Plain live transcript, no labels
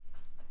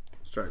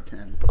Start at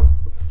 10.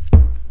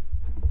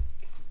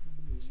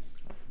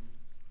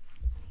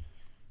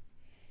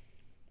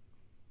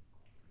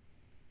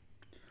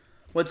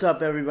 What's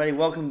up, everybody?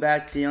 Welcome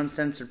back to the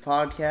Uncensored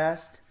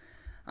Podcast.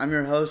 I'm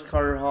your host,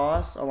 Carter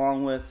Haas,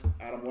 along with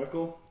Adam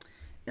Wickel.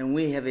 And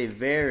we have a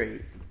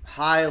very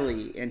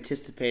highly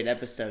anticipated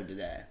episode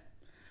today.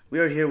 We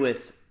are here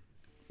with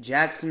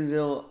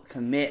Jacksonville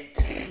commit,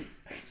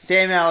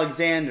 Sam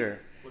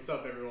Alexander. What's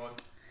up, everyone?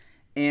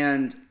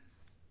 And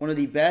one of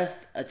the best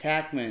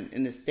attackmen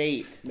in the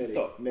state.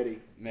 Midi,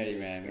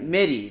 man.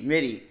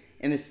 Midi.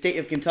 In the state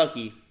of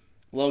Kentucky,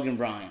 Logan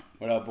Bryant.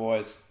 What up,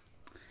 boys?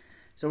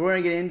 So we're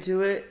going to get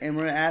into it, and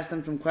we're going to ask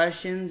them some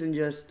questions and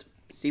just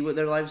see what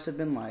their lives have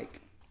been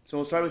like. So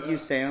we'll start with you,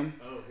 Sam.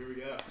 Oh, here we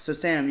go. So,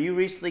 Sam, you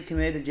recently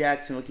committed to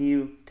Jacksonville. Can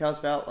you tell us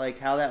about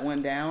how that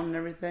went down and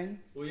everything?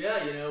 Well,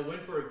 yeah,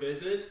 went for a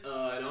visit,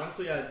 and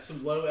honestly, I had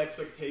some low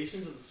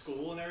expectations of the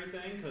school and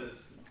everything,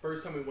 because the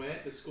first time we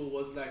went, the school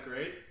wasn't that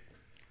great.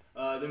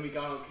 Then we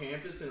got on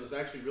campus, and it was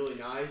actually really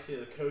nice.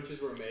 The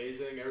coaches were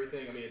amazing,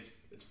 everything. I mean,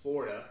 it's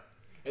Florida.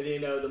 And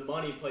then, the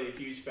money played a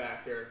huge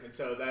factor, and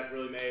so that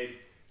really made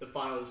the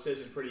final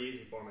decision pretty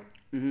easy for me.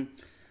 Mm-hmm.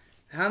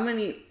 How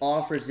many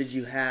offers did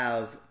you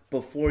have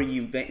before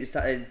you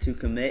decided to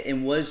commit,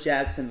 and was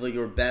Jacksonville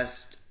your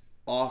best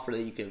offer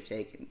that you could have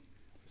taken?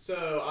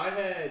 So I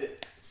had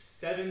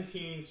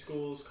 17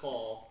 schools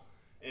call,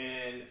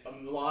 and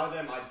a lot of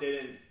them I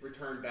didn't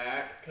return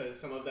back because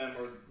some of them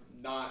were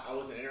I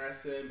wasn't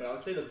interested in, but I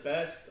would say the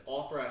best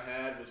offer I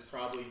had was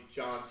probably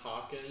Johns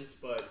Hopkins,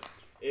 but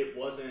it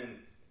wasn't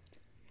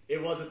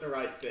the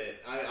right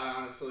fit. I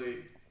honestly,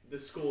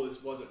 this school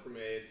wasn't for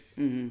me. It's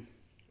too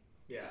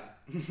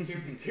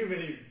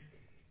many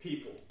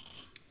people.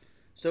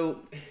 So,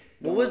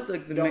 what was the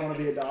you don't want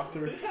to be a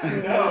doctor?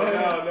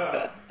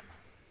 No.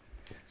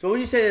 So, what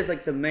would you say is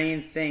the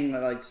main thing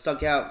that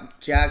stuck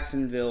out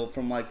Jacksonville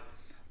from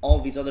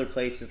all these other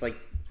places,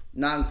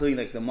 not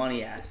including the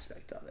money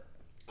aspect of it?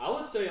 I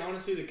would say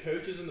honestly the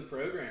coaches in the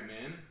program,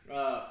 man.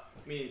 I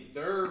mean,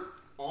 they're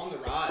on the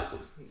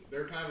rise.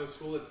 They're kind of a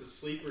school that's a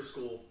sleeper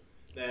school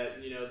that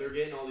they're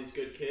getting all these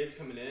good kids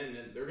coming in,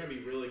 and they're going to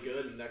be really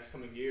good in the next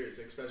coming years,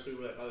 especially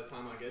by the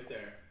time I get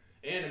there.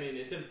 And I mean,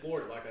 it's in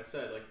Florida, like I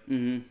said,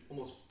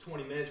 almost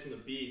 20 minutes from the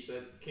beach.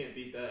 So can't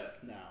beat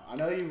that. No, I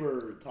know you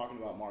were talking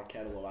about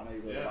Marquette a little. I know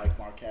you really liked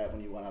Marquette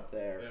when you went up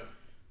there. Yeah.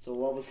 So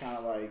what was kind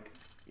of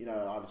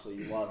obviously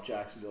you loved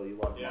Jacksonville, you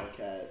loved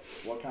Marquette.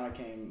 What kind of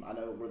came? I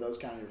know were those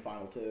kind of your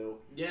final two?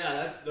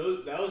 Yeah,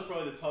 that was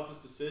probably the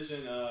toughest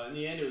decision. In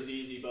the end, it was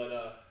easy,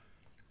 but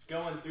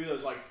going through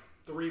those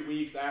 3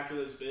 weeks after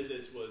those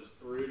visits was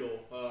brutal.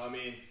 I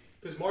mean,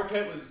 because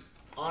Marquette was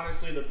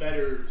honestly the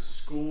better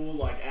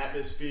school,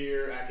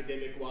 atmosphere,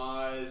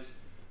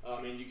 academic-wise.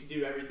 I mean, you could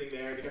do everything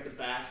there. They got the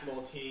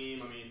basketball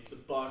team. I mean, the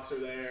Bucks are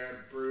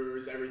there,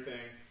 Brewers, everything.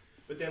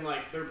 But then,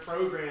 their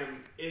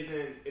program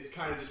it's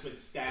kind of just been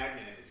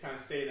stagnant. It's kind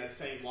of stayed in that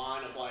same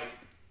line of,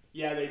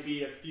 they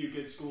beat a few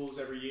good schools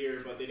every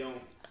year, but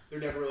they're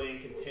never really in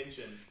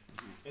contention.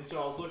 And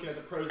so I was looking at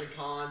the pros and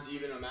cons,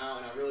 even them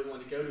out, and I really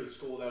wanted to go to a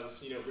school that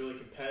was, really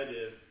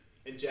competitive,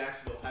 and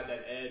Jacksonville had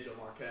that edge on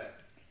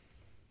Marquette.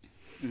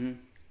 Mm-hmm.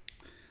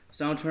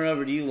 So I'll turn it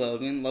over to you,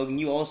 Logan. Logan,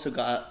 you also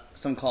got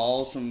some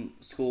calls from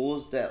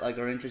schools that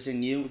are interested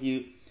in you. Can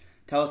you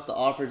tell us the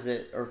offers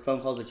or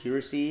phone calls that you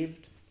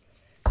received?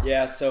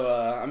 Yeah, so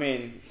I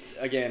mean,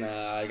 again,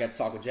 I got to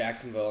talk with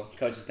Jacksonville.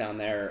 Coaches down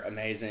there are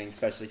amazing,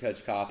 especially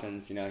Coach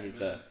Coppins.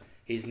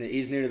 He's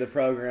new to the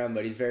program,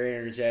 but he's very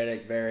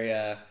energetic, very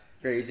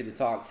easy to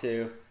talk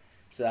to.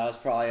 So that was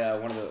probably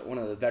one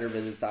of the better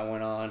visits I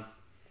went on.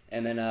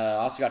 And then I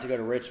also got to go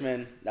to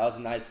Richmond. That was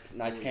a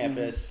nice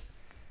campus.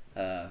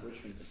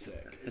 Richmond's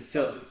sick.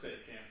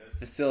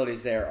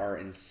 Facilities there are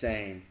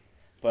insane.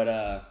 But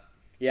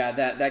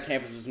that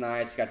campus was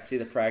nice. Got to see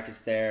the practice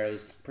there. It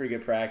was pretty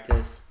good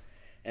practice.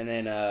 And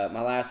then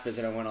my last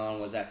visit I went on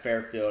was at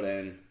Fairfield,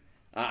 and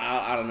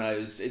I don't know,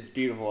 it's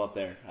beautiful up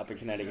there, up in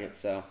Connecticut. Yeah,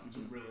 so it's a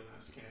really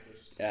nice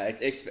campus. Yeah,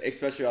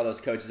 especially all those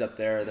coaches up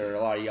there. There are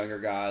a lot of younger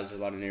guys, there are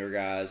a lot of newer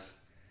guys.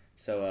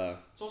 So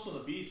it's also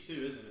the beach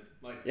too, isn't it?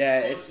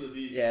 It's close to the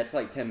beach. Yeah, it's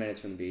 10 minutes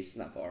from the beach. It's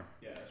not far.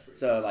 Yeah, that's pretty.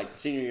 So the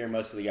senior year,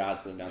 most of the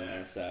guys live down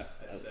there. So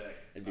that's sick.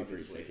 It'd be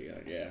pretty sick to go.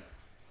 Yeah,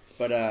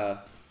 but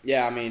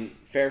I mean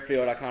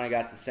Fairfield, I kind of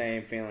got the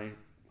same feeling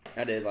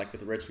I did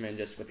with Richmond,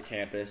 just with the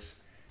campus.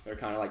 They're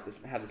kind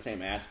of have the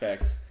same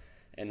aspects,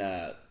 and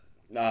I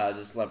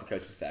just love the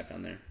coaching staff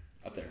down there,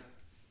 up there.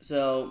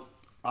 So,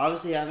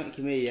 obviously you haven't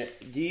committed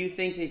yet. Do you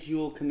think that you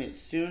will commit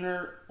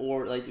sooner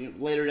or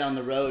later down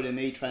the road and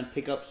maybe try and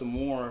pick up some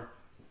more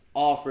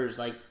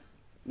offers,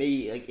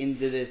 maybe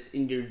into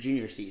your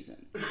junior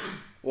season?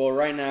 Well,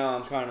 right now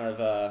I'm kind of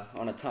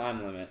on a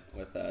time limit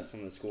with some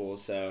of the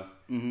schools, so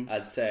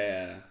I'd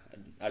say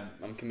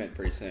I'm committing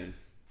pretty soon.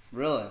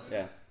 Really?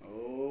 Yeah.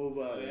 Oh,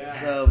 buddy. Yeah.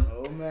 So,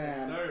 oh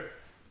man. Yes, sir.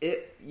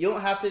 You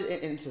don't have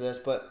to into this,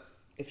 but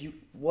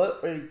what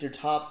are your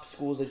top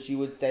schools that you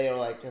would say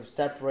are have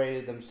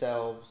separated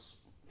themselves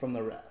from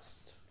the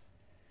rest?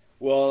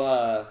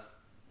 Well,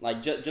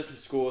 like just some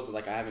schools that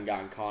like I haven't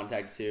gotten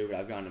contact to, but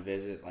I've gone to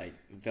visit, like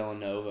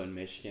Villanova and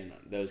Michigan.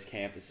 Those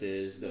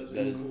campuses,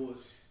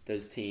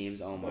 those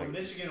teams. Oh my! Well,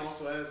 Michigan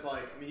also has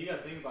you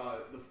got to think about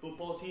it. The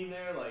football team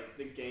there, like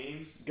the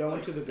games.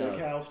 Going to the big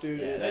house,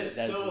 dude. Yeah, that's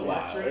so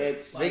electric.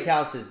 It's big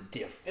house is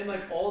different,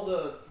 and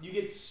you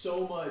get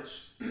so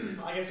much.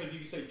 I guess you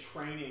could say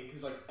training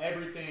because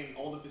everything,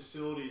 all the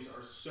facilities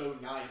are so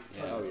nice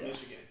because it's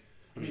Michigan.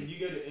 I mean, you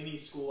go to any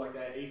school like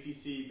that,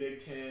 ACC,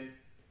 Big Ten,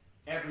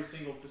 every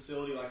single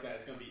facility like that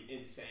is going to be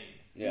insane.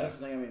 Yeah, that's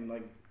the thing. I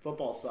mean,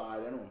 football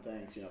side, everyone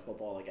thinks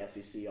football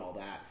SEC, all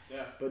that.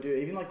 Yeah. But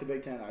dude, even the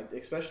Big Ten,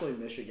 especially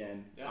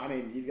Michigan. Yeah. I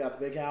mean, you've got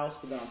the big house,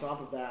 but then on top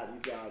of that,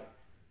 you've got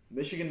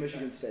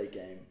Michigan State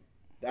game.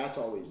 That's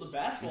always the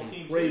basketball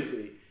team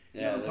crazy. Too.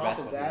 Yeah. And on top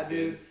of that,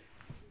 dude,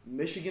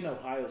 Michigan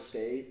Ohio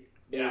State.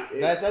 Yeah.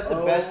 That's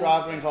the best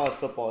rivalry in college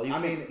football.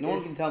 No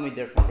one can tell me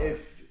different.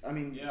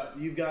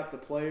 You've got the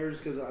players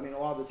because a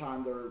lot of the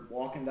time they're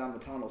walking down the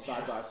tunnel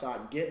side by side,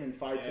 getting in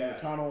fights in the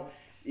tunnel.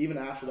 Even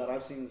after that,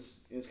 I've seen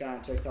this guy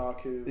on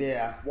TikTok who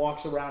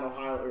walks around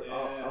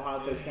Ohio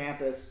State's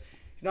campus.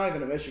 He's not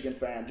even a Michigan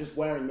fan, just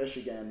wearing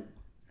Michigan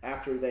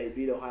after they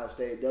beat Ohio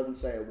State. Doesn't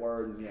say a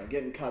word, and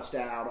getting cussed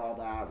out, all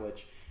that.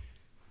 Which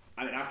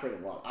I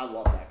freaking love. I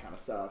love that kind of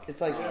stuff.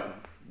 It's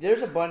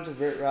there's a bunch of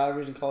great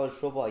rivalries in college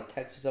football, like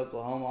Texas,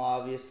 Oklahoma,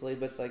 obviously,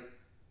 but it's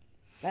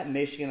that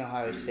Michigan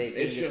Ohio State.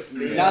 It's just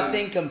mean.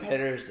 Nothing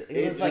compares.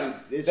 It's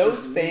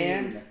those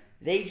fans. Mean.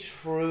 They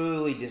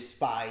truly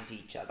despise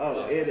each other.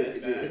 Oh, it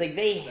is. It's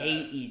they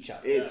hate each other.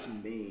 It's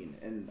mean,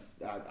 and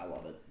I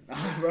love it.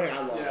 I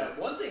love it.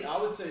 One thing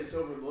I would say it's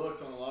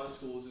overlooked on a lot of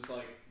schools is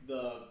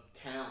the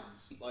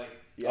towns.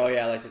 Oh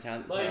yeah, the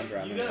towns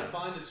around you gotta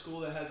find a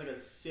school that has a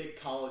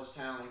sick college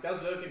town. That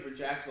was the other thing for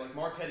Jacksonville.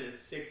 Marquette is a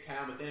sick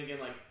town, but then again,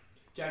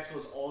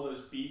 Jacksonville's all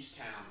those beach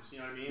towns. You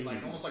know what I mean?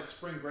 Mm-hmm. Almost like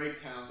spring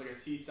break towns, a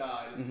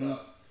seaside and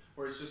stuff.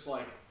 Where it's just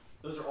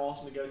those are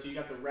awesome to go to. You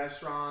got the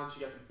restaurants,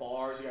 you got the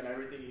bars, you got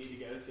everything you need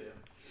to go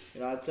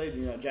to. I'd say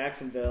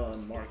Jacksonville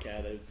and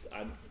Marquette.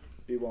 I'd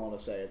be willing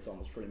to say it's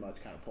almost pretty much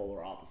kind of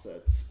polar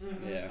opposites.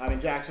 Mm-hmm. Yeah. I mean,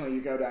 Jacksonville,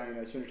 you go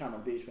down, spend your time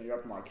on the beach. When you're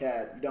up in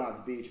Marquette, you don't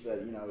have the beach, but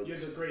it's, you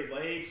have the Great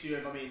Lakes. You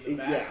have the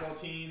basketball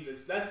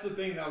teams. That's the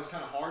thing that was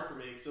kind of hard for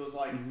me because it was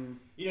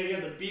you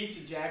have the beach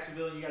in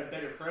Jacksonville and you got a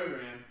better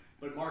program.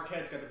 But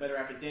Marquette's got the better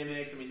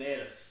academics. They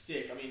had a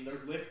sick.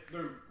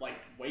 Their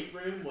weight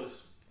room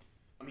was,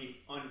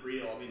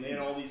 unreal. They had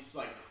all these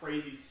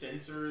crazy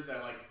sensors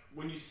that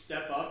when you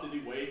step up to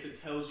do weights,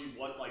 it tells you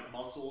what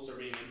muscles are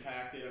being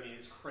impacted.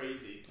 It's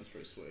crazy. That's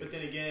pretty sweet. But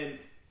then again,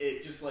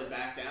 it just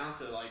back down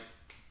to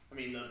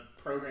the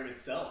program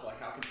itself,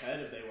 how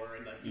competitive they were.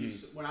 And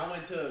when I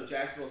went to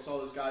Jacksonville, saw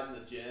those guys in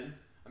the gym.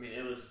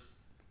 It was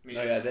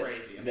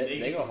crazy.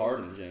 They go hard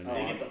in the gym.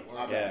 They get the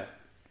work. Yeah.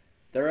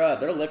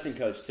 Their lifting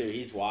coach too.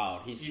 He's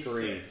wild. He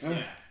screams.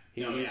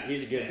 Yeah.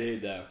 He's a good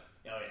dude though.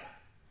 Oh yeah.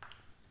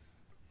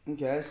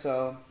 Okay,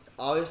 so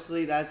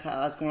obviously that's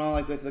going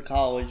on with the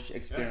college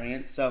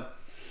experience. So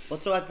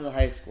let's go back to the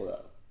high school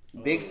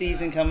though. Big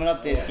season coming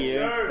up this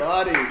year,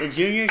 buddy. The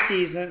junior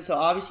season. So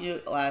obviously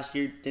last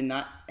year did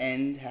not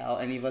end how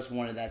any of us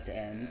wanted that to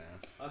end.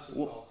 Yeah. I have some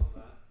thoughts on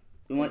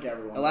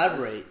that.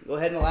 Elaborate. Go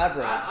ahead and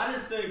elaborate. I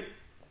just think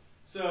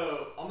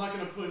so. I'm not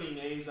going to put any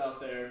names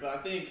out there, but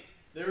I think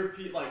there were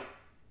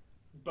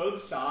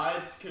both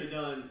sides could have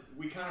done.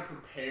 We kind of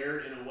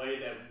prepared in a way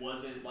that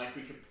wasn't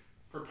we could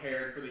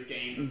prepare for the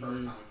game the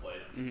first time we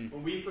played them.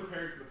 When we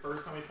prepared for the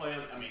first time we played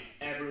them,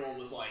 everyone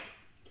was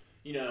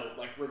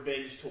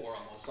revenge tour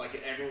almost.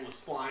 Everyone was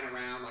flying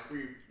around.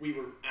 We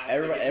were out.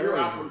 We were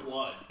out for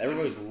blood.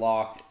 Everybody was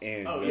locked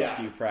in those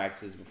few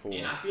practices before.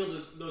 And I feel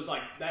those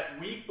that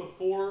week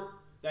before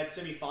that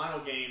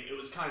semifinal game, it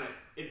was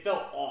it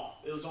felt off.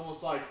 It was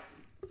almost like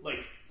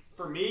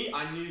for me,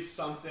 I knew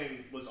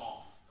something was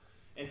off.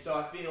 And so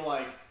I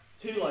feel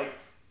too,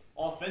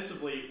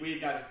 offensively, we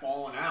had guys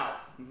balling out.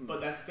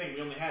 But that's the thing.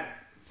 We only had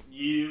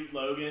you,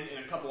 Logan,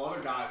 and a couple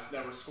other guys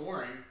that were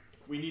scoring.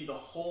 We need the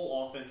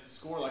whole offense to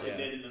score like it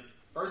did in the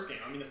first game.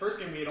 The first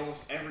game we had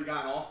almost every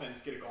guy on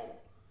offense get a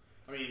goal.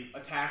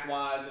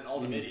 Attack-wise and all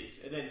the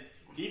middies. And then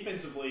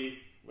defensively,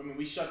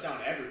 we shut down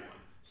everyone.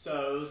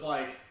 So it was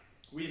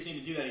we just need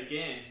to do that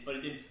again. But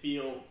it didn't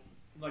feel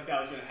like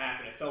that was going to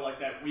happen. It felt like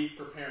that week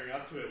preparing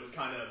up to it was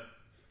kind of,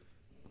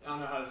 I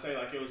don't know how to say,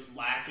 it was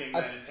lacking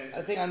that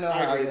intensity. I think I know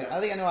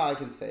how I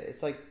can say it.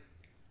 It's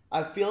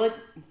I feel like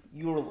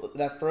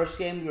that first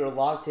game you were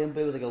locked in,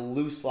 but it was a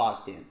loose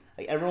locked in.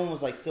 Everyone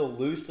was still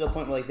loose to the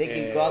point where they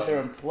can go out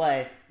there and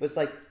play. But it's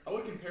I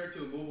would compare it to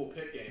the Louisville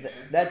Pitt game, man.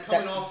 That's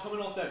coming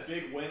off that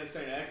big win at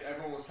St. X,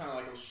 everyone was kind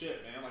of oh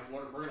shit, man,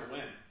 we're gonna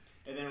win.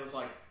 And then it was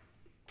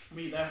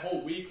that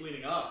whole week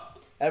leading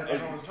up,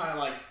 everyone was kind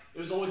of it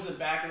was always in the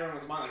back of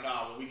everyone's mind,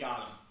 well, we got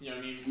him. You know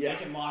what I mean? They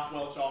can lock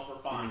Welch off, we're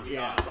fine. We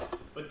got him.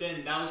 But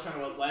then that was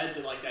kind of what led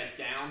to that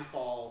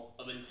downfall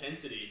of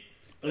intensity.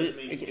 I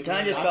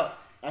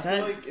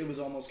feel like it was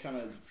almost kind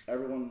of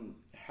everyone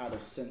had a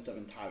sense of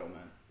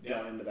entitlement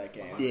going into that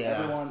game. Yeah.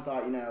 Everyone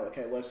thought,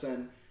 okay,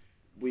 listen,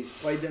 We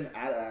played them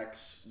at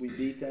X. We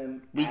beat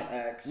them at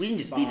X. We didn't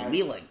just beat them.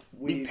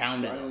 We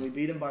pounded them. We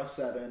beat them by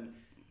 7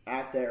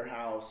 at their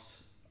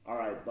house. All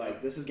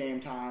right, this is game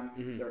time.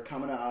 Mm-hmm. They're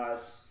coming to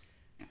us.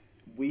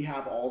 We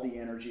have all the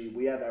energy.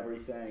 We have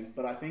everything.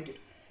 But I think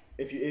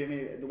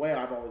the way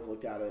I've always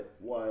looked at it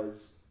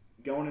was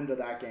going into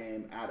that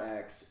game at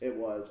X, it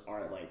was, all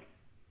right,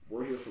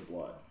 we're here for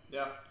blood.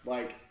 Yeah.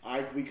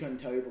 We couldn't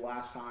tell you the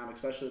last time,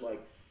 especially,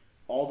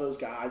 all those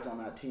guys on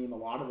that team, a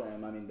lot of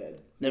them,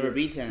 never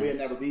beat Saint X. We had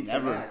never beat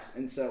Saint X.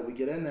 And so we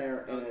get in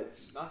there, and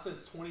it's... Not since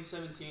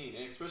 2017,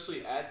 and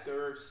especially at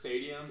their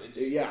stadium. And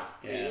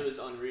it was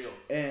unreal.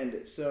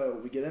 And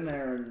so we get in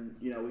there, and,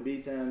 we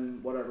beat them,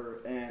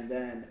 whatever, and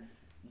then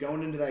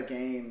going into that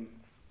game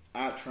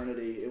at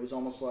Trinity, it was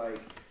almost like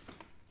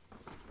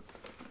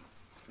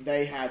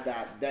they had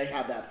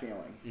that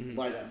feeling.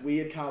 Mm-hmm. We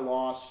had kind of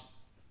lost...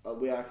 I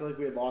feel like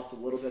we had lost a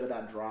little bit of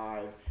that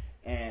drive,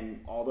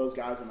 and all those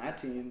guys on that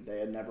team, they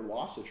had never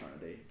lost to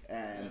Trinity.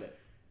 And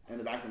in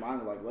the back of their mind,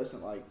 they're like, listen,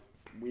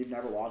 we've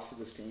never lost to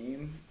this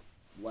team.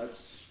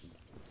 Let's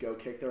go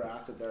kick their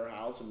ass at their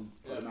house and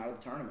put them out of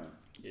the tournament.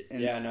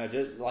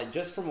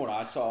 Just from what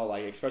I saw,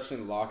 especially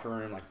in the locker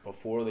room,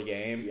 before the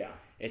game,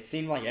 it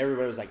seemed like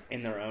everybody was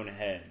in their own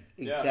head.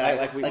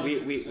 Exactly.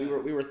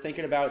 We were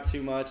thinking about it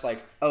too much.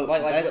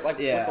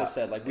 Wickle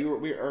said,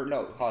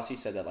 Haas, you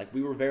said that.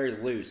 We were very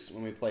loose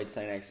when we played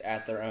Saint X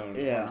at their own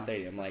home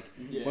stadium.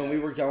 When we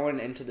were going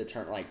into the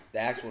the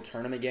actual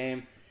tournament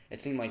game,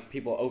 it seemed like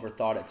people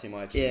overthought it too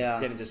much. Yeah,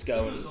 and didn't just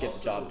go and get the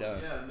job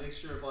done. Yeah, a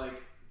mixture of a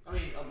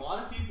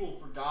lot of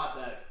people forgot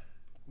that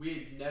we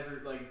had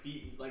never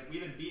beaten we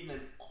haven't beaten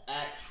them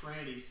at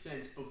Trinity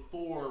since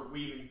before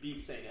we even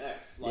beat Saint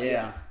X.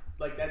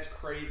 That's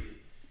crazy.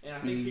 And I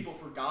think people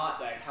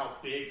forgot how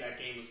big that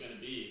game was going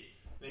to be.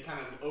 They kind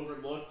of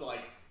overlooked,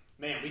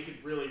 man, we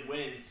could really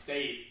win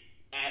state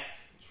at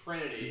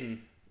Trinity,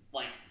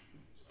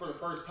 for the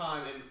first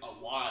time in a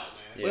while,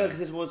 man. Yeah, because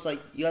it's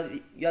you got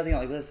to think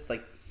like this.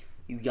 It's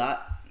you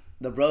got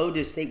the road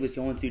to state was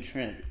going through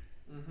Trinity,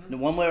 in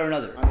one way or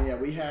another.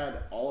 We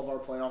had all of our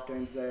playoff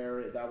games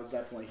there. That was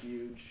definitely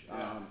huge.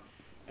 Yeah.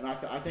 And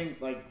I think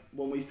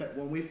when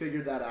we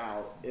figured that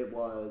out, it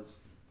was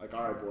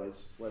all right,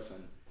 boys,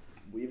 listen.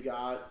 We've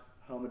got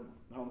home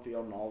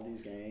field in all of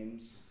these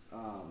games.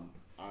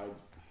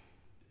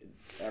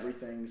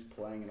 Everything's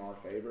playing in our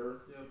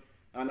favor.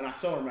 Yep. I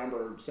still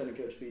remember sitting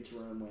in Coach Pete's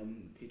room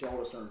when he told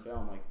us during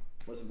film,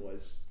 listen,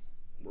 boys,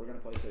 we're gonna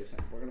play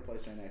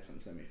Saint X in the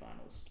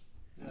semifinals.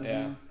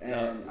 Yeah.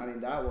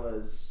 And that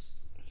was.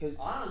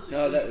 Honestly,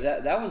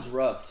 that was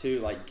rough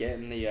too.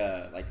 Getting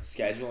the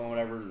schedule and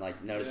whatever, and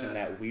noticing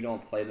that we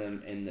don't play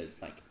them in the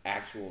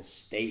actual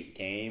state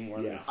game. We're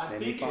in the semifinals. I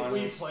think if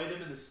we play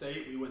them in the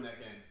state, we win that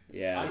game.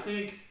 Yeah. I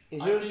think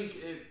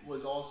it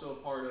was also a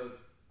part of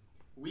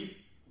we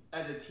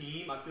as a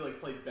team. I feel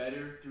played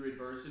better through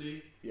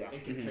adversity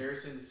in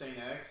comparison to Saint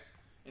X.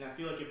 And I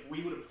feel if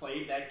we would have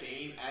played that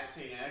game at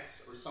Saint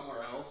X or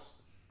somewhere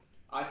else,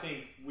 I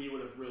think we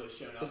would have really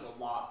shown up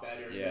a lot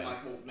better. Yeah. And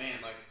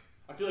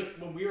I feel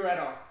when we're at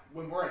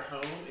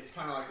home, it's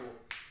kind of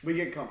we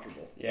get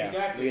comfortable. Yeah,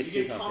 exactly. You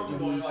get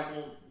comfortable and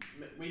you're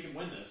we can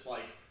win this.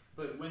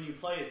 But when you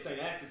play at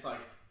St. X, it's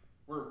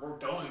we're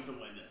going to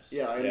win this.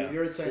 Yeah,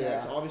 you're at St.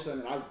 X.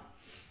 Obviously, I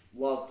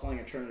love playing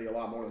at Trinity a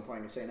lot more than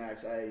playing at St.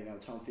 X.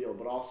 It's home field,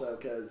 but also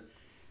because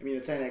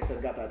at St. X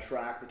they've got that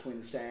track between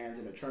the stands,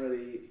 and at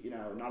Trinity,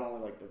 not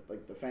only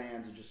the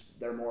fans, it's just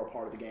they're more a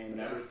part of the game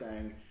and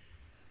everything.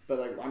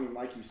 But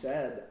like you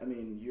said,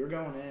 you're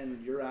going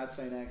in, you're at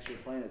St. X, you're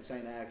playing at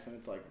St. X, and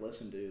it's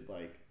listen, dude,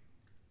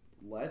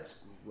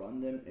 let's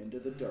run them into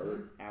the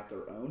dirt at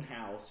their own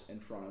house in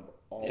front of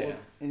all of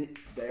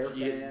their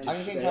fans.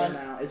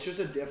 It's just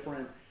a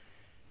different.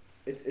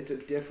 It's a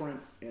different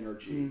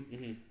energy.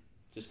 Mm-hmm.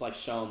 Just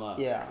show them up.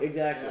 Yeah,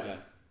 exactly. Yeah.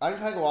 I can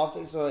kind of go off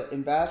things. So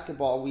in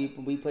basketball, we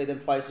played them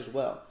twice as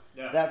well.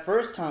 Yeah. That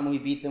first time we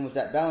beat them was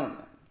at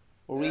Bellarmine,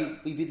 where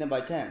we beat them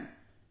by 10.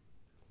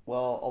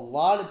 Well, a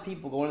lot of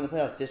people going into the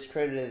playoffs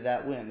discredited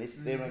that win.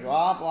 They were like,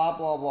 blah, blah,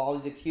 blah, blah, all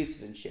these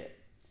excuses and shit.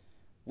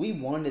 We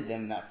wanted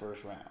them in that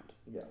first round.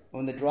 Yeah.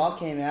 When the draw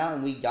came out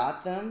and we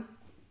got them,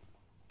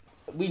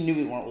 we knew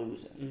we weren't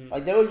losing.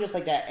 Mm-hmm. There was just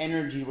that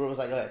energy where it was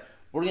okay,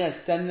 we're going to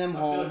send them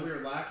home. I feel we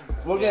were lacking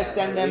that. We're going to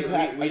send them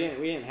back. We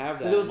didn't have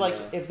that. It was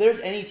if there's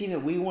any team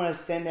that we want to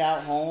send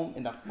out home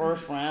in the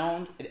first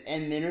round at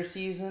end of the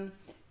season,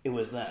 it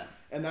was them.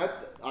 And that,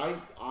 I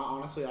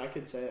honestly, I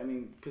could say,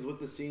 because with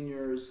the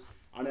seniors,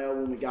 I know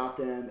when we got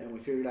them and we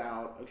figured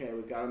out, okay,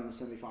 we've got them in the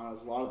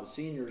semifinals, a lot of the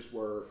seniors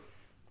were sad.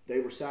 They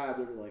were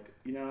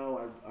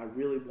I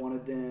really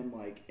wanted them,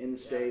 in the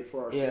state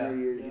for our senior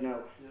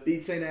year,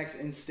 beat St. X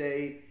in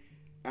state,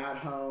 at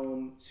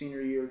home,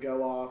 senior year,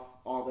 go off,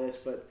 all this.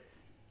 But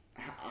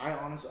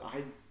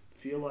I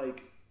feel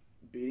like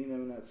beating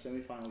them in that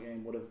semifinal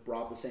game would have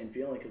brought the same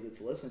feeling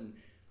because listen,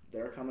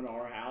 they're coming to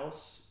our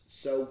house,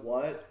 so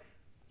what?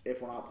 if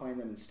we're not playing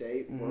them in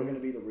state, we're going to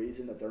be the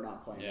reason that they're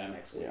not playing them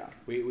next week. Yeah.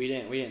 We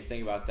didn't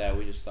think about that.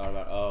 We just thought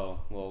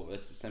about,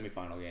 it's the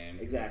semifinal game.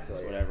 Exactly.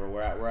 It's whatever.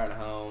 We're at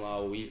home.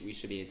 Oh, we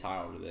should be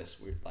entitled to this.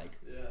 We're like,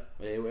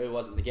 it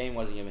wasn't, the game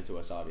wasn't given to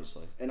us,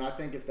 obviously. And I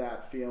think if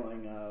that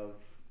feeling of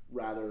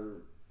rather,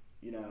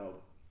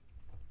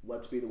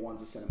 let's be the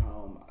ones to send them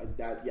home.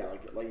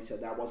 Like you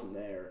said, that wasn't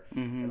there,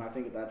 and I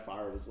think if that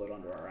fire was lit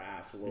under our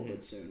ass a little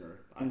bit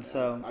sooner, I think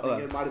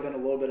it might have been a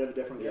little bit of a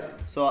different game.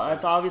 So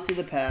that's obviously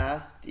the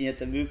past. You have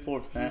to move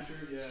forward from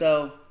that.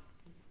 So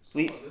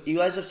you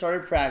guys have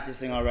started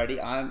practicing already.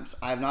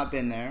 I've not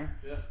been there.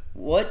 Yeah.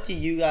 What do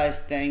you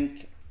guys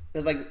think?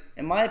 Because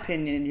in my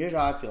opinion, here's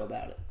how I feel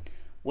about it.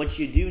 What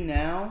you do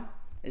now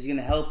is going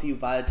to help you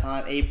by the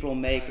time May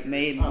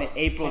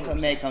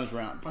comes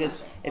around.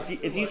 Because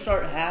if you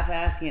start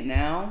half-assing it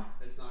now,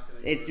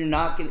 you're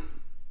not going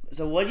to.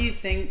 So what do you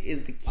think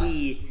is the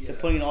key to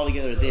putting it all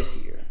together this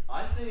year?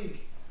 I think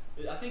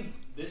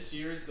this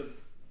year is the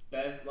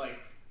best. I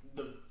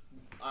don't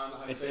know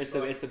how to say it.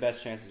 It's the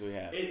best chances we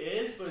have. It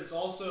is, but it's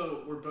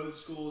also where both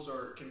schools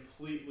are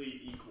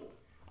completely equal.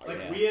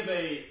 We have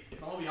if I'm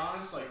going to be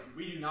honest,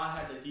 we do not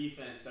have the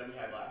defense that we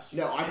had last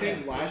year. No, I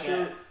think last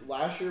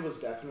year was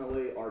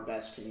definitely our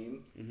best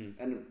team,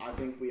 and I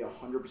think we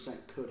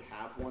 100% could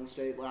have won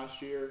state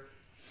last year,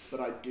 but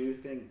I do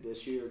think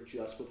this year,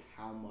 just with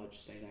how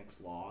much St. X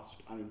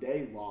lost,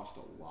 they lost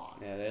a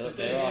lot. Yeah, they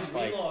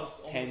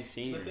lost 10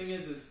 seniors. The thing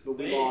is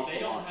they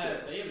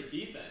have a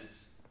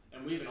defense,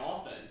 and we have an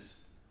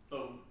offense,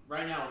 but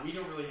right now we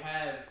don't really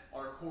have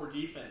our core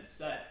defense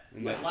set.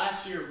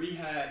 Last year we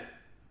had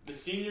the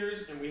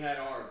seniors, and we had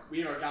our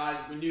guys.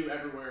 We knew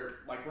everywhere,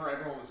 where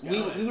everyone was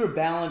going. We were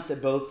balanced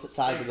at both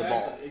sides of the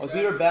ball.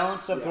 We were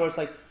balanced up where it's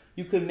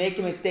you could make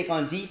a mistake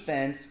on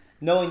defense,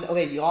 knowing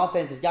the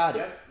offense has got it.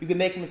 Yep. You could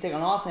make a mistake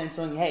on offense,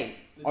 knowing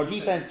our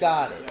defense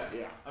got it.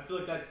 Yeah. I feel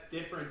like that's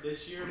different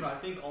this year, but I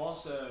think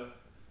also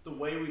the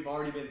way we've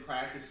already been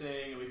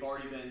practicing and we've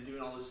already been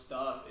doing all this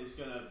stuff is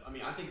gonna.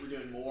 I think we're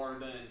doing more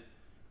than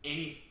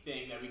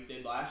anything that we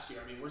did last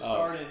year. We're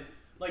starting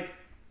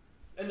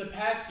in the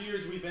past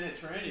years we've been at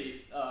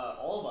Trinity,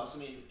 all of us,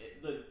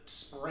 the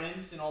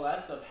sprints and all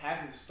that stuff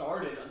hasn't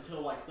started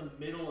until the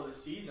middle of the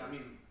season.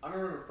 I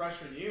remember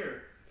freshman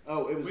year.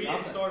 Oh, it was we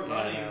didn't start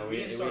running. Yeah, no, we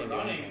didn't start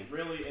running anything.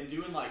 really and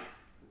doing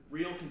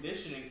real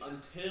conditioning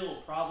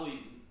until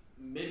probably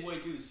midway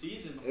through the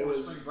season before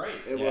spring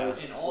break. It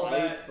was and all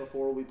that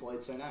before we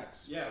played St.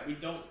 X. Yeah,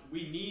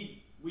 we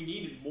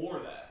needed more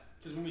of that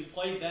because when we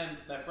played them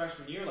that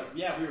freshman year,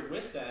 we were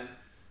with them.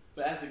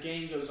 But as the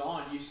game goes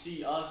on, you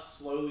see us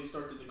slowly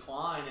start to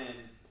decline, and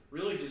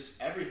really just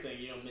everything,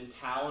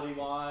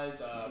 mentality-wise.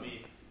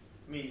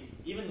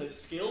 Even the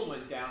skill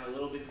went down a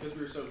little bit because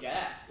we were so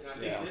gassed. And I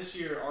think this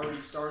year, already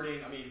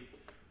starting,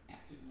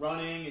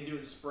 running and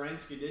doing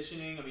sprints,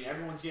 conditioning.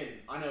 Everyone's getting.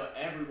 I know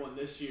everyone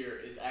this year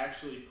is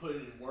actually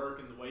putting in work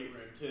in the weight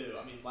room too.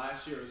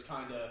 Last year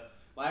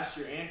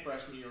and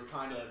freshman year were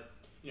kind of,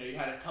 you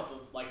had a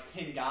couple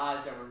 10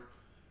 guys that were.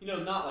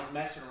 Not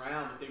messing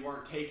around, but they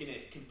weren't taking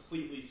it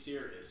completely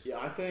serious. Yeah,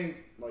 I think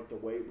the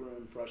weight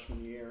room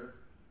freshman year.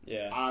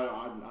 Yeah,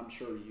 I'm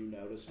sure you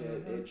noticed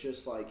it. It's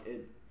just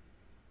it.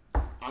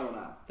 I don't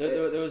know.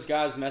 There was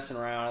guys messing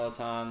around all the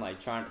time,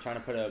 trying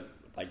to put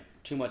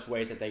too much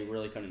weight that they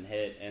really couldn't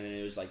hit, and then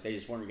it was they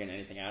just weren't getting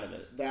anything out of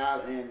it.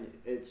 That and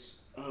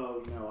it's I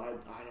don't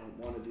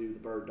want to do the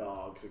bird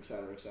dogs, et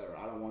cetera, et cetera.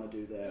 I don't want to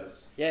do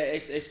this. Yeah,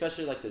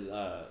 especially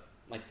the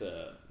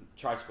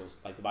tricycles,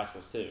 the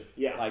bicycles too.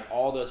 Yeah.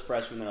 All those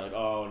freshmen, they're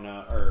oh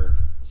no, or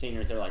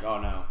seniors, they're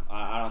oh no,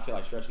 I don't feel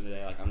like stretching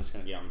today. I'm just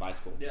gonna get on the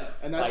bicycle. Yeah.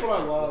 And that's what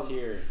I love. This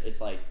year, it's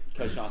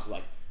Coach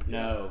Johnson's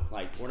no,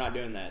 we're not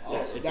doing that. I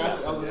was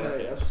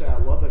gonna say, I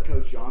love that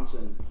Coach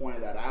Johnson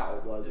pointed that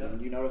out.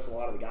 You notice a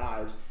lot of the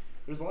guys.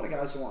 There's a lot of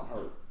guys who aren't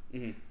hurt.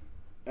 Mm-hmm.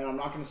 And I'm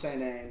not gonna say a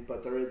name,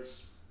 but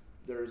there's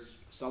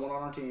someone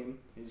on our team.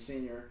 He's a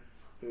senior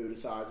who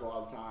decides a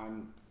lot of the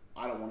time,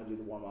 I don't want to do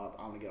the warm up.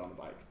 I want to get on the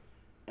bike.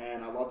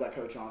 And I love that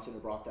Coach Johnson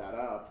brought that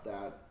up,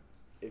 that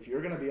if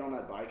you're going to be on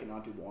that bike and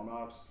not do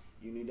warm-ups,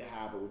 you need to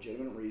have a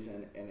legitimate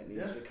reason, and it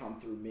needs to come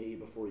through me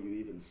before you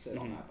even sit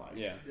on that bike.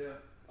 Yeah.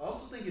 I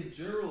also think in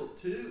general,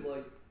 too,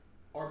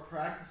 our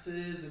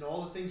practices and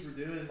all the things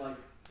we're doing,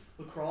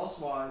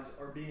 lacrosse-wise,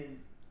 are being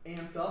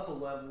amped up a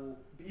level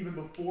even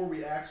before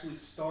we actually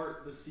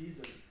start the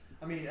season.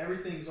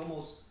 Everything's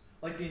almost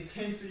the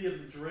intensity of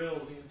the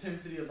drills, the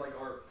intensity of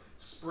our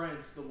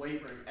sprints, the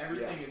weight room,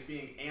 everything is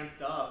being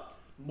amped up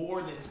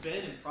more than it's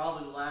been in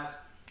probably the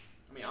last,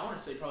 I want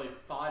to say probably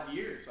 5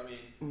 years.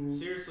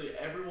 Seriously,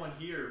 everyone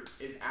here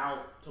is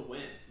out to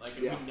win.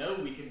 We know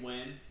we can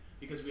win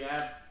because we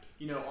have,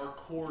 our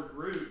core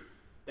group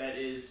that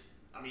is,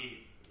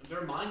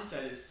 their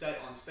mindset is set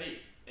on state.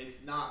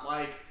 It's not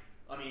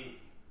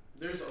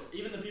there's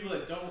even the people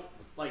that don't,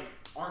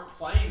 aren't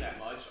playing that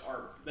much,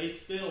 they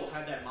still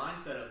have that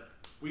mindset of,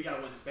 we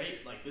gotta win state.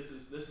 This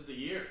is the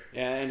year.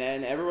 Yeah,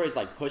 and everybody's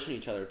pushing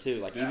each other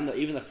too.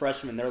 Even the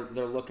freshmen,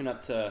 they're looking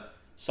up to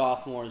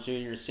sophomores,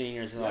 juniors,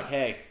 seniors, and they're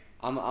hey,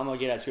 I'm gonna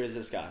get as good as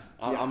this guy.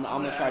 I'm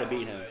gonna try to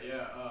beat him.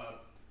 Yeah.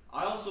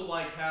 I also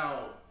like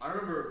how I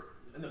remember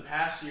in the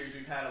past years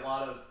we've had a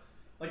lot of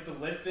like the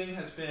lifting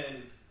has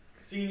been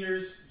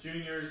seniors,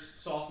 juniors,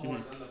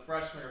 sophomores, and the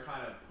freshmen are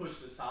kind of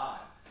pushed aside.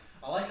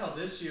 I like how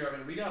this year, I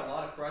mean, we got a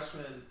lot of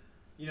freshmen,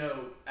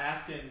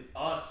 asking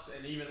us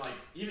and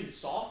even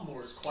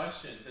sophomores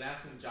questions and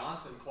asking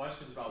Johnson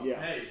questions about,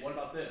 hey, what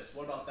about this?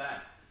 What about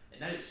that?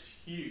 And that is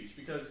huge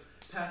because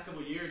the past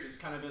couple of years it's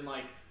kind of been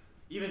like,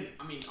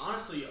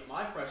 honestly,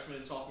 my freshman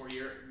and sophomore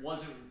year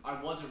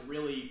I wasn't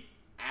really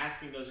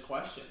asking those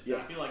questions. Yeah.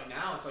 And I feel like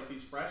now it's like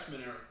these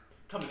freshmen are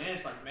coming in.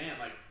 It's like, man,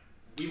 like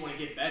we want to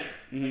get better.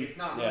 Like it's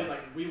not really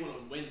like we want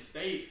to win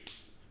state,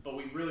 but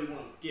we really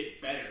want to get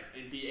better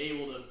and be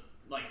able to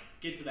like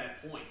get to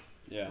that point.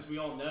 Yeah. Because we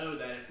all know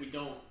that if we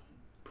don't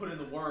put in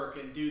the work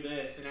and do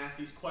this and ask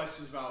these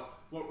questions about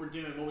what we're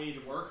doing, what we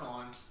need to work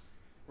on,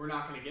 we're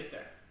not going to get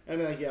there. I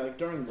mean, like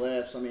during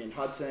lifts,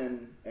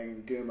 Hudson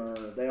and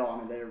Goomer,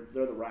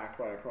 they're the rack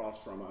right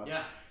across from us.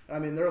 Yeah. I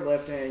mean, they're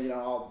lifting,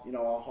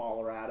 I'll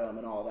holler at them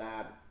and all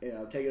that,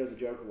 take it as a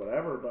joke or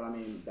whatever. But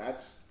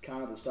that's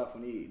kind of the stuff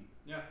we need.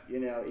 Yeah.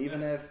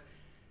 Even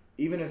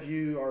if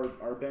you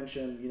are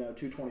benching,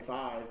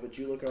 225, but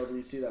you look over,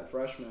 you see that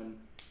freshman,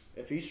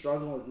 if he's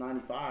struggling with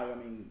 95,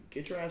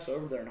 get your ass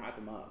over there and hype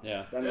him up.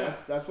 Yeah.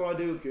 That's what I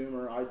do with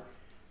Goomer.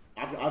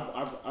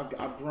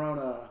 I've grown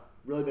a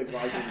really big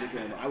liking to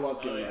Goomer. I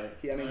love Goomer.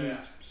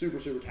 He's super,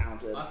 super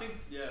talented. I think,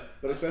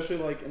 But especially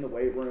like in the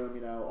weight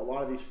room, a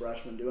lot of these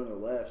freshmen doing their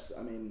lifts,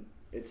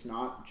 it's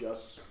not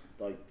just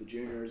like the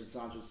juniors. It's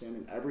not just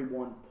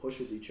everyone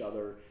pushes each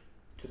other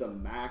to the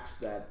max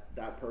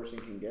that person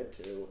can get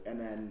to. And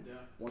then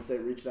once they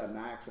reach that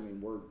max,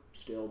 we're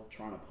still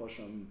trying to push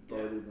them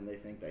further than they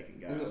think they can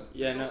go.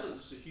 Yeah, it's also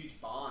just a huge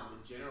bond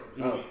in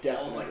general.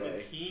 Definitely.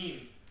 The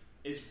team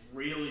is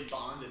really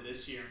bonded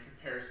this year in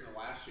comparison to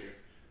last year.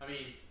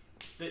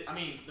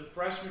 The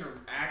freshmen are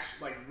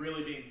actually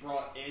really being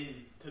brought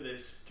into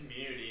this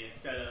community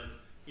instead of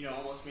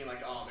almost being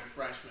like, oh, they're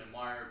freshmen.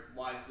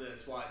 Why is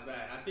this? Why is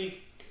that? And I think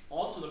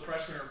also the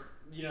freshmen are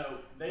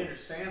they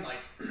understand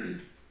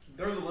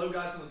they're the low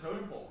guys on the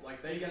totem pole.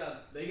 Like they gotta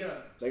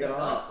step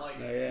up. I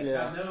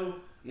know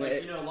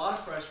a lot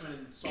of freshmen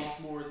and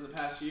sophomores in the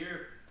past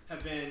year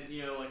have been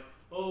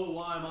oh,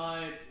 why am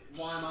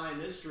I in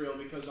this drill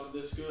because I'm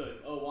this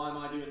good? Oh, why am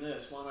I doing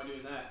this? Why am I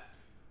doing that?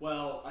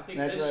 Well, I think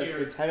that's this year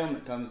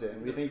entitlement comes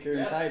in. We think you're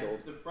entitled.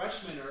 The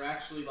freshmen are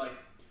actually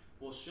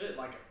well, shit.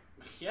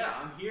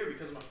 I'm here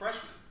because I'm a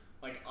freshman.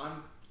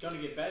 I'm gonna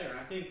get better. And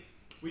I think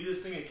we do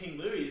this thing at King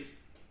Louis,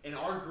 and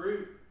our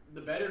group,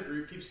 the better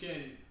group, keeps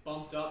getting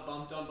bumped up.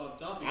 It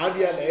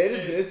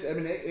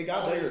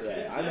got better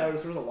today. I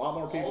noticed there was a lot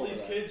more people. All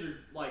these kids are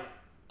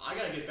I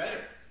gotta get better.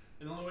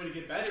 And the only way to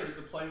get better is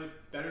to play with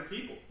better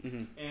people.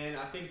 Mm-hmm. And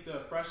I think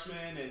the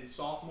freshmen and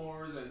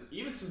sophomores and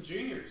even some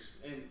juniors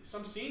and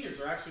some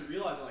seniors are actually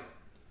realizing,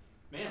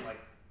 the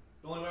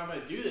only way I'm going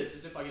to do this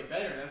is if I get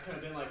better. And that's kind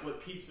of been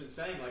what Pete's been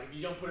saying. If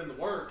you don't put in the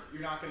work,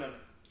 you're not going to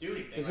do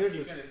anything.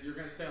 You're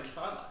going to stay on the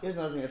sideline. Here's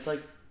another thing. It's I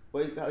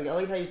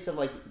like how you said,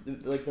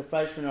 the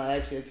freshmen are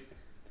actually... It's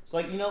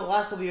the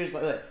last couple years,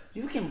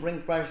 you can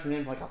bring freshmen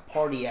in for, a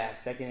party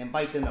aspect and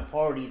invite them to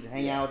parties and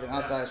hang out with them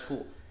outside of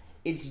school.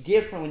 It's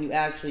different when you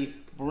actually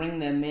bring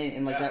them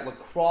in that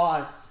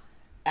lacrosse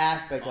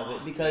aspect of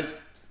it, because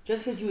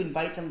just because you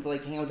invite them to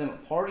hang out with them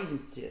at parties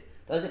and shit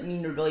doesn't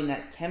mean you're building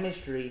that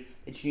chemistry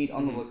that you need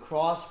on the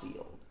lacrosse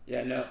field.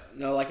 Yeah,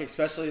 no,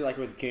 especially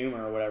with Goomer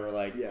or whatever,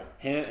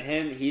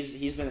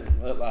 he's been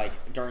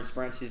during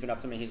sprints, he's been up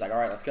to me, he's all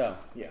right, let's go.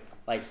 Yeah.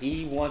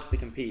 He wants to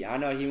compete. I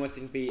know he wants to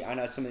compete. I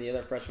know some of the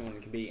other freshmen want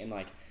to compete, and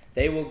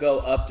they will go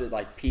up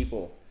to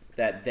people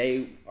that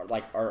they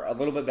are a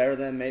little bit better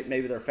than them.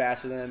 Maybe they're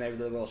faster than them. Maybe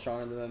they're a little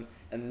stronger than them,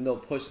 and then they'll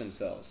push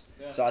themselves.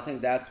 Yeah. So I think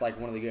that's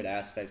one of the good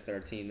aspects that our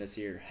team this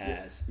year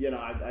has.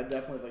 I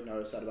definitely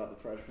noticed that about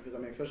the freshmen because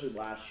especially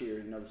last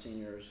year, the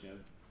seniors,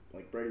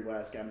 Brady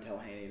West, Gavin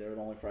Telhaney, they were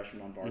the only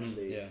freshmen on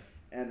varsity. Mm-hmm. Yeah.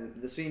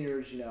 And the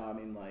seniors, they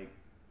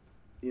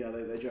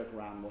joke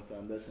around with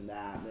them, this and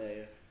that.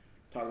 They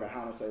talk about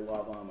how much they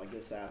love them,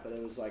 this, that. But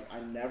it was I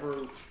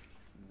never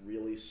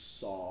really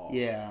saw.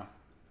 Yeah.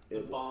 The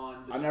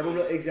bond. I never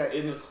really exactly.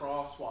 It was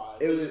crosswise.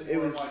 It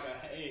was a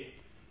hey,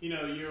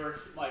 you're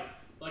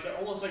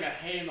almost like a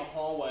hey in the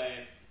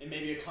hallway, and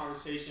maybe a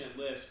conversation at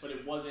lifts, but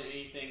it wasn't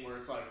anything where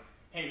it's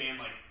hey man,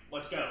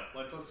 let's go,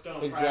 let's go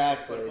and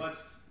exactly.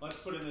 practice. Let's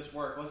put in this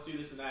work. Let's do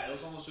this and that. It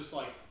was almost just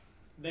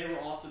they were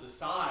off to the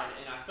side,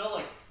 and I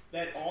felt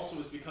that also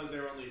was because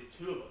there were only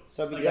two of them.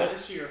 So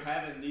this year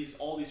having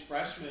all these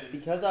freshmen.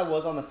 Because I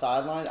was on the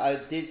sideline, I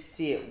did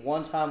see it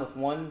one time with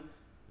one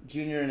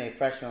junior and a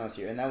freshman last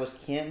year, and that was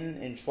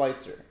Canton and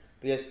Schweitzer.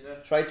 Because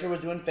Schweitzer was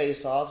doing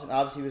face-offs, and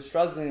obviously he was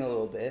struggling a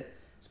little bit.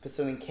 But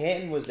so then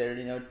Canton was there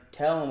to,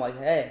 tell him,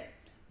 hey,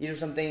 these are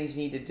some things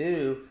you need to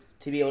do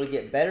to be able to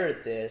get better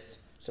at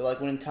this. So,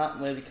 when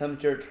it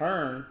becomes your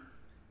turn,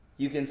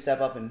 you can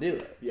step up and do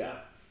it. Yeah.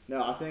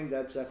 No, I think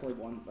that's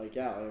definitely one,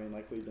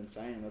 like we've been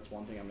saying, that's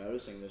one thing I'm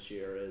noticing this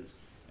year is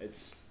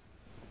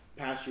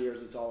past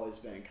years it's always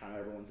been kind of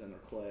everyone's in their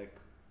clique,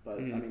 but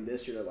I mean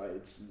this year like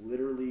it's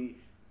literally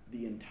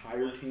the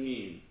entire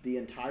team. The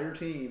entire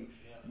team.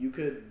 Yeah. You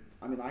could.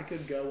 I mean, I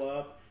could go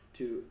up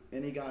to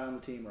any guy on the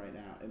team right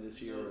now in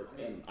this year,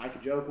 and I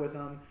could joke with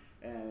them,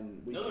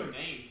 and we know their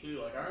name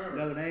too. Like I remember.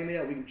 Know their name,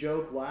 yeah. We can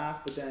joke,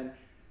 laugh, but then,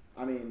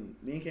 I mean,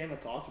 me and Cam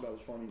have talked about this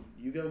before. I mean,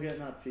 you go get in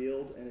that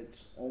field, and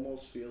it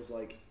almost feels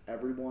like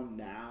everyone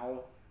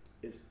now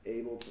is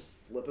able to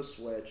flip a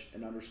switch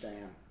and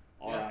understand.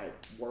 All right,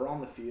 we're on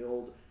the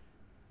field.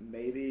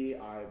 Maybe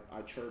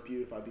I chirp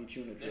you if I beat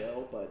you in a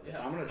drill, but if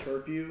I'm gonna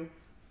chirp you,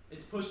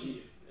 it's pushing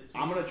you.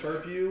 I'm going to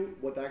chirp you.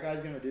 What that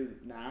guy's going to do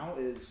now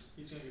is,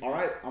 all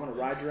right, I'm going to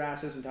ride your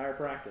ass this entire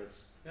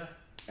practice. Yeah.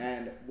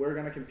 And we're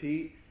going to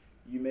compete.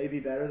 You may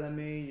be better than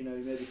me. You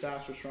may be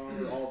faster,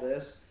 stronger, all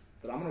this.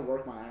 But I'm going to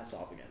work my ass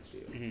off against you.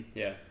 Mm-hmm.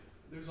 Yeah.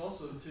 There's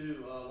also,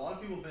 too, a lot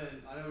of people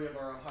I know we have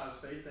our Ohio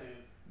State thing.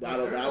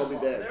 That'll be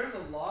big. There's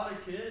a lot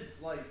of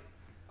kids, like,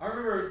 I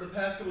remember the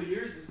past couple of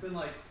years, it's been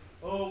like,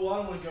 oh, well, I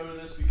don't want to go to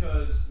this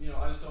because,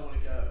 I just don't want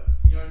to go.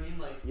 You know what I mean?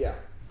 Like, yeah.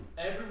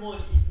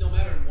 Everyone, no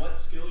matter what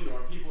skill you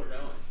are, people are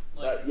going.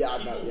 Like,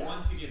 people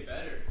want to get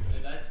better,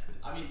 and that's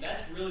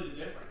really the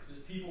difference. Is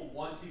people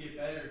want to get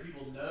better.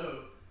 People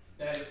know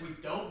that if we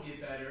don't get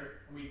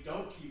better and we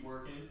don't keep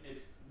working,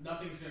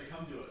 nothing's going to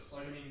come to us.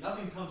 Like,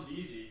 nothing comes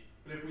easy.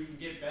 But if we can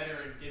get better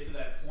and get to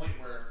that point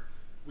where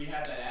we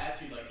have that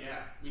attitude, like, yeah,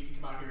 we can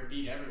come out here and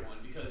beat everyone.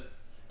 Because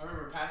I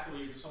remember past couple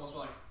years, it's almost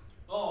like,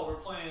 oh, we're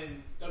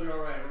playing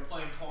WRA, we're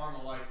playing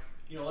Carmel, like,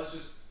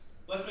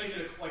 let's make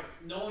it like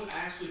no one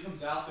actually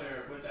comes out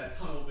there with that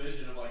tunnel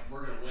vision of like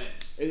we're gonna win.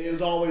 It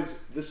was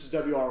always this is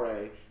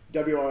WRA.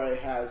 WRA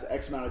has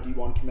X amount of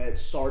D1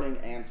 commits, starting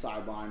and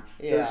sideline.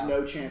 Yeah. There's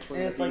no chance we're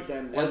going to beat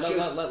them. Let's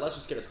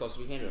just get as close as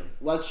we can to them.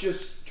 Let's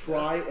just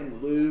try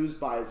and lose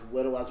by as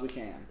little as we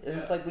can. And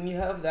it's like when you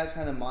have that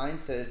kind of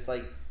mindset, it's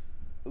like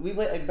we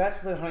play like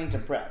basketball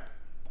Huntington Prep.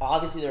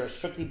 Obviously, they're a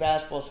strictly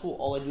basketball school.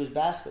 All they do is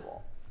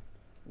basketball.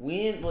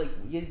 We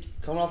didn't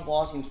coming off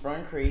loss against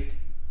Fern Creek.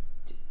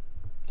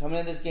 Coming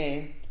in this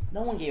game,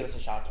 no one gave us a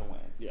shot to win.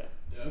 Yeah.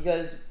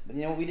 Because,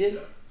 you know what we did?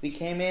 Yeah. We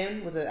came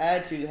in with an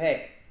attitude,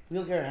 hey, we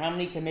don't care how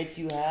many commits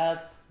you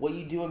have, what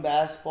you do in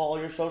basketball,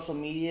 your social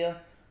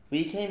media.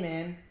 We came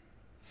in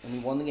and we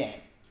won the game.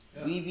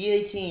 Yeah. We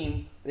beat a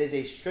team that is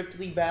a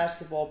strictly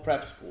basketball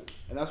prep school.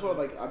 And that's what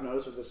I've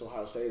noticed with this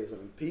Ohio State is,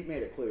 Pete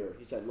made it clear.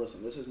 He said,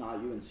 listen, this is not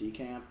UNC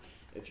camp.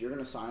 If you're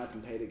going to sign up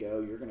and pay to go,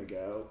 you're going to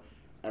go.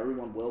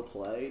 Everyone will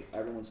play.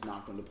 Everyone's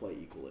not going to play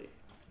equally.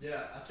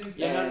 Yeah, I think.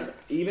 And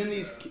even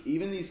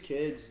these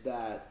kids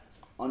that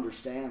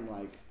understand,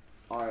 like,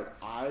 all right,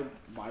 I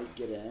might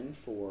get in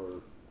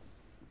for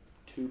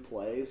 2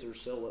 plays or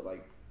so.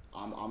 Like,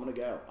 I'm gonna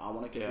go. I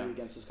want to compete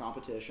against this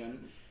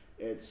competition.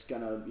 It's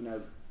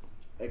gonna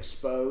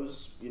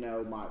expose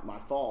my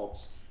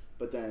faults,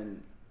 but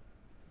then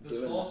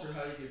those faults are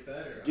how you get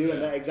better. Doing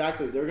that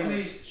exactly. They're gonna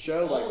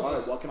show all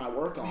right, what can I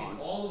work on?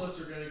 All of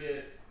us are gonna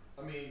get.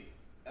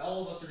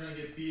 All of us are going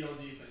to get beat on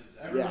defense.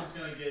 Everyone's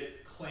going to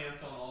get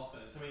clamped on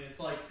offense. It's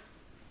like,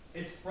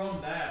 it's from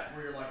that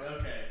where you're like,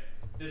 okay,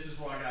 this is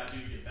what I got to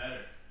do to get better.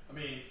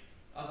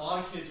 A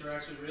lot of kids are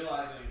actually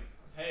realizing,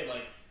 hey,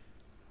 like,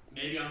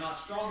 maybe I'm not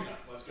strong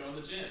enough. Let's go in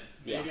the gym.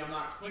 Maybe I'm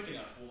not quick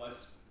enough. Well,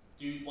 let's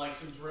do, like,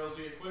 some drills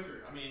to get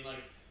quicker.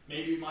 Like,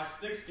 maybe my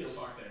stick skills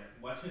aren't there.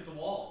 Let's hit the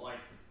wall. Like,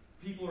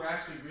 people are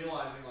actually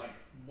realizing, like,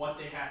 what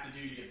they have to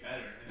do to get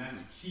better. And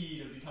that's key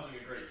to becoming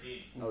a great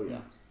team. Oh, yeah.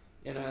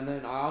 And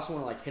then I also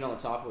want to hit on the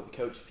topic with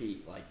Coach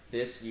Pete. Like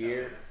this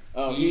year,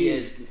 he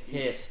is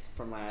pissed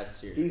from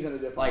last year. He's in a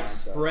different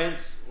mindset.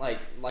 Sprints, like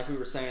we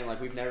were saying, like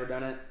we've never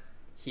done it.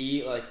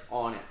 He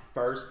on it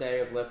first day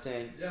of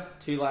lifting,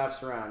 2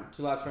 laps around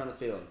the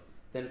field.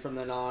 Then from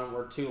then on,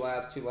 we're 2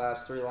 laps,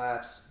 3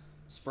 laps,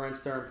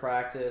 sprints during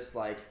practice.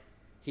 Like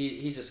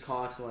he's just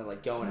constantly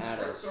going at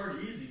us. Sprints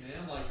aren't easy, man.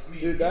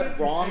 Dude, that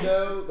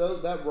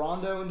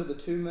rondo into the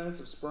 2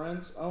 minutes of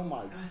sprints. Oh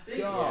my god,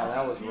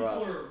 that was rough.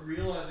 People are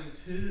realizing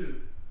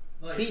too.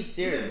 Like, he's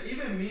serious.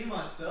 Even me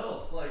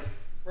myself, like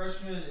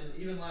freshman and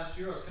even last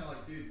year, I was kind of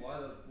like, dude, why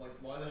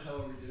the hell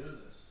are we doing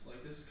this?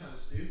 Like, this is kind of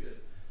stupid.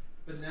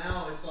 But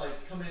now it's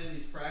like coming into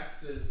these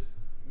practices,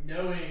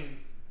 knowing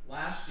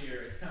last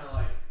year, it's kind of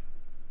like,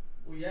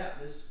 well, yeah,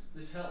 this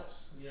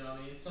helps.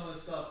 Some of the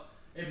stuff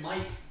it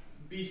might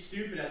be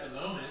stupid at the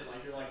moment.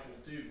 Like, you're like, well,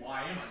 dude,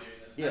 why am I doing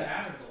this? That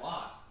happens a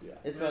lot. Yeah.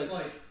 It's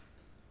like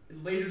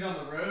later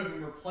down the road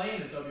when we're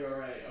playing a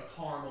WRA, a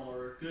Carmel,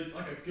 or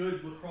a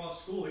good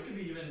lacrosse school. It could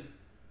be even.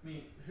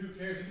 Who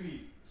cares? It could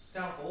be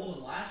South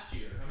Oldham last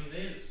year.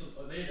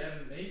 They had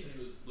Evan Mason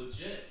who was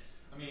legit.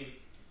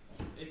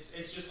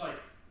 It's just like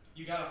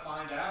you got to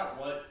find out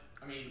what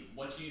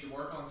you need to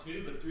work on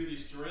too. But through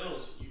these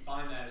drills, you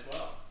find that as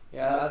well.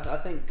 Yeah, I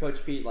think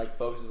Coach Pete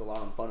focuses a lot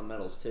on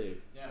fundamentals too.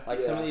 Yeah.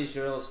 Some of these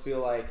drills feel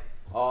like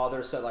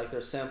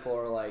they're simple,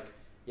 or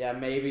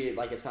maybe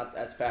it's not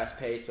as fast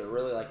paced, but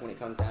really when it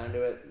comes down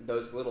to it,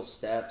 those little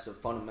steps of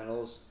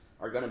fundamentals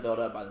are going to build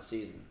up by the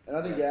season. And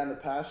I think in the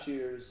past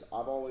years,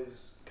 I've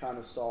always kind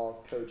of saw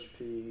Coach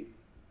Pete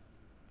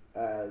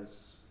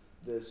as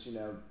this,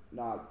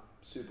 not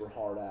super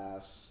hard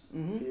ass.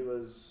 Mm-hmm. He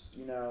was,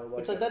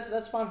 it's like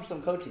that's fine for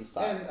some coaching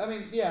style.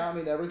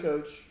 And every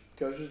coach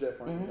is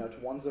different. Mm-hmm.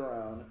 To one's their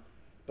own.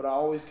 But I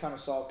always kind of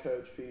saw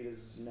Coach Pete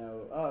as, he's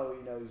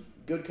a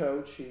good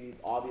coach. He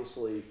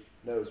obviously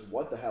knows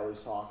what the hell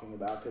he's talking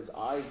about, because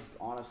I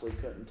honestly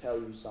couldn't tell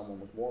you someone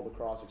with more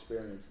lacrosse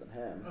experience than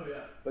him. Oh, yeah.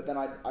 But then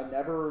I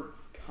never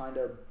kind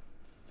of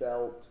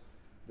felt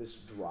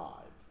this drive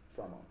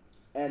from him.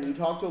 And you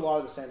talk to a lot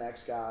of the St.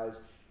 X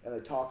guys, and they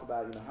talk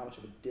about, how much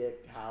of a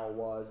dick Howell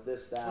was,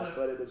 this, that,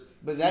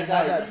 but that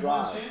guy had that He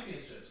drive. won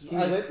championships. He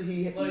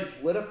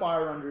lit a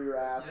fire under your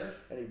ass, Yeah.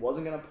 and he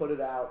wasn't going to put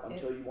it out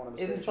until you won him a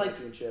state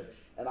championship.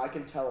 And I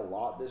can tell a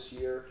lot this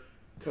year.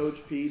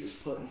 Coach Pete is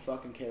putting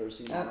fucking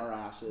kerosene on our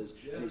asses,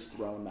 and he's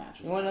throwing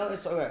matches. You want to know?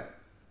 It's okay.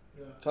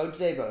 Yeah. Coach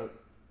Szabo,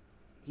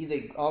 he's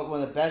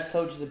one of the best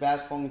coaches of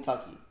basketball in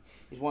Kentucky.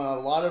 He's won a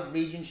lot of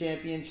region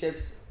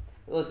championships.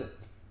 Listen,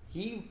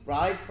 he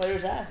rides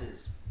players'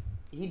 asses.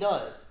 He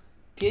does.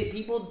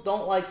 People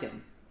don't like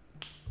him.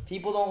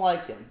 But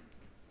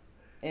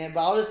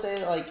I'll just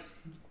say,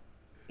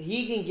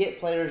 he can get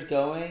players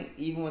going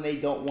even when they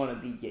don't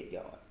want to get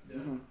going. Yeah.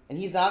 Mm-hmm. And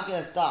he's not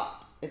going to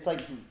stop. It's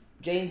like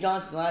James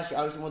Johnson last year,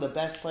 obviously one of the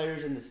best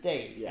players in the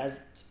state, has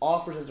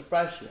offers as a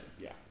freshman.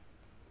 Yeah.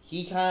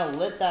 He kind of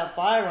lit that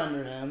fire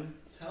under him.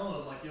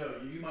 Telling him,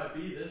 yo, you might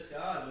be this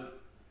guy, but...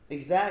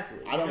 Exactly.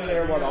 I don't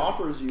care what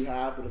offers you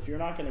have, but if you're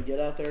not going to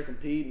get out there,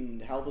 compete,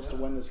 and help us to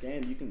win this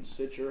game, you can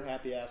sit your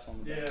happy ass on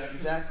the bench. Yeah,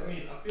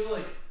 exactly. I feel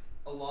like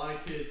a lot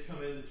of kids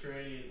come into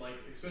training,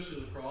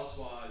 especially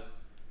lacrosse-wise,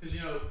 because,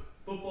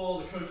 football,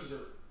 the coaches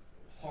are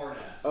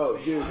hard-ass. Oh,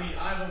 dude.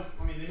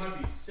 They might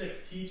be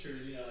sick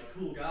teachers,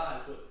 cool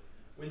guys, but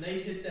when they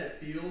hit that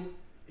field,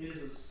 it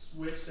is a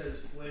switch that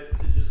is flipped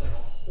to just, a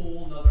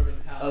whole nother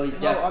mentality. Oh,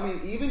 yeah. No,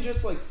 even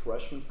just,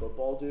 freshman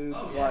football, dude.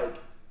 Oh, yeah.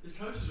 His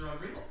coaches are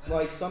unreal.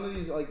 Some of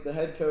these, the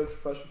head coach,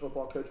 freshman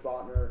football, Coach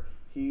Botner,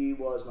 he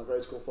was my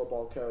grade school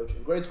football coach.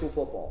 And grade school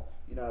football,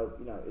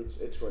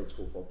 it's grade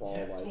school football.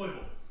 Yeah, toy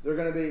ball. They're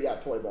gonna be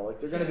toy ball.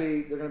 They're gonna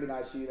be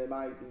nice to you. They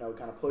might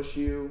kind of push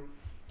you,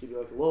 give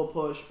you a little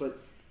push. But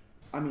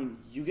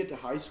you get to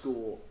high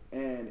school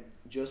and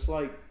just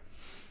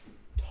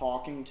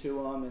talking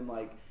to them and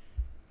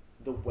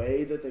the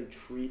way that they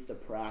treat the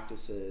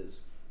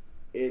practices,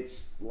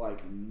 it's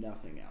like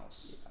nothing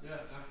else. Yeah,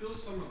 I feel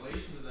some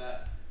relation to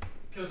that.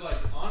 Because,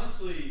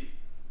 honestly,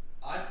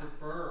 I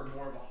prefer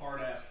more of a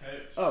hard-ass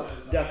coach. Oh,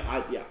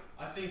 definitely.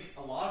 I think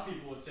a lot of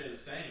people would say the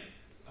same.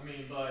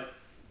 But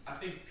I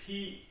think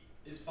Pete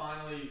is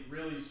finally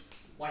really,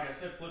 like I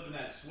said, flipping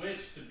that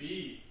switch to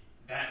be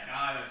that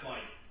guy that's,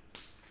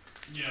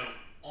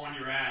 on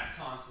your ass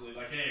constantly.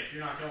 Hey, if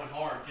you're not going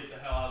hard, get the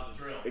hell out of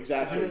the drill.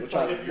 Exactly, which if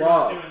I you're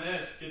love. not doing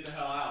this, get the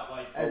hell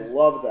out. I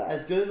love that.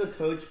 As good of a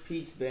coach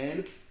Pete's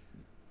been,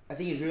 I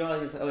think he's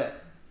realizing,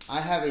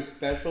 I have a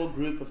special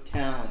group of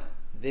talent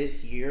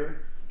this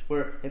year to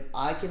where if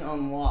I can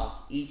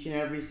unlock each and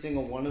every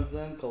single one of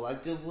them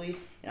collectively,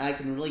 and I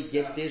can really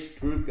get this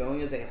group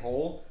going as a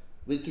whole,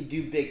 we could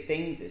do big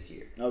things this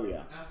year. Oh,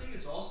 yeah. And I think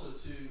it's also,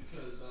 too,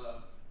 because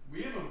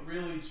we have a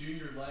really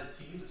junior-led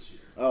team this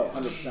year. Oh,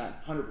 100%.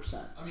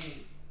 100%.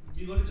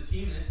 You look at the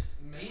team, and it's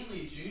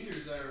mainly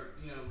juniors that are,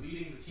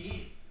 leading the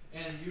team.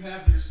 And you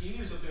have your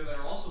seniors up there that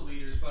are also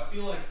leaders, but I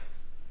feel like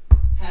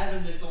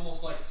having this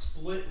almost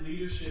split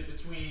leadership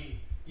between,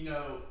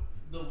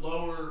 the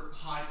lower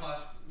high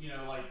class,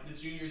 the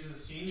juniors and the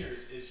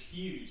seniors is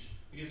huge.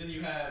 Because then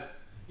you have,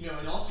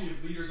 and also you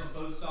have leaders on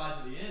both sides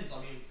of the ends.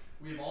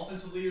 We have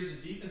offensive leaders and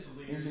defensive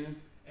leaders,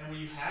 and when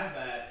you have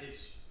that,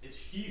 it's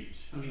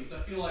huge. Because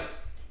I feel like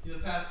the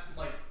past,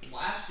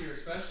 last year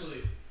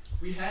especially,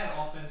 we had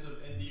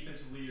offensive and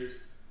defensive leaders,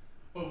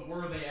 but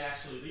were they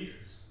actually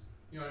leaders?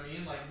 You know what I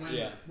mean?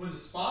 When the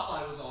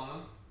spotlight was on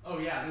them, oh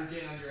yeah, they're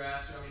getting on your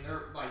ass. They're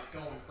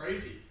going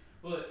crazy.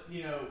 But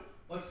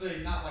let's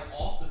say not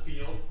off the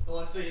field, but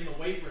let's say in the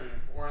weight room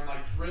or in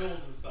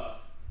drills and stuff,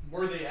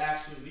 were they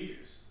actually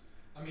leaders?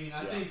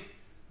 I think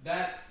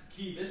that's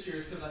key this year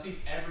is because I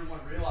think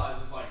everyone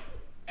realizes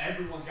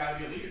everyone's got to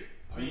be a leader.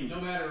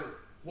 No matter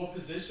what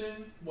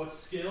position, what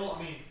skill.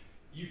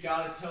 You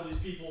got to tell these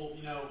people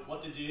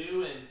what to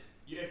do, and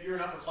if you're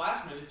an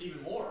upperclassman, it's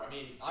even more.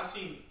 I've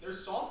seen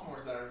there's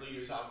sophomores that are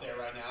leaders out there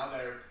right now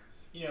that are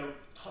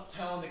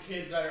telling the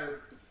kids that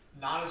are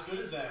not as good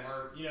as them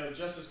or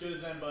just as good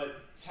as them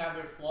but have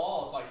their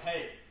flaws,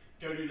 hey,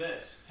 go do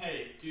this,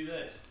 hey, do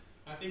this.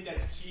 I think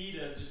that's key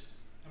to just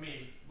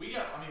we're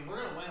gonna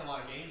win a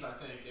lot of games, I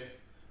think, if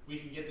we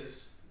can get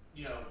this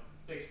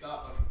fixed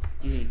up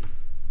and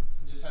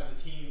just have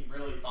the team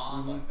really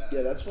bond like that.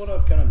 Yeah, that's what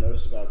I've kind of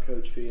noticed about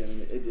Coach P.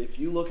 If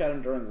you look at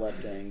him during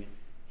lifting,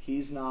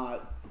 he's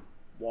not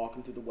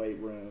walking through the weight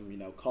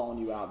room, calling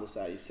you out, this,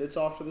 that. He sits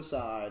off to the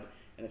side,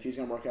 and if he's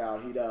going to work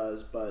out, he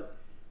does, but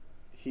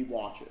he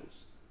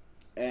watches.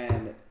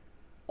 And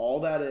all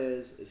that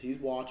is he's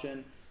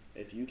watching.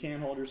 If you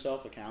can't hold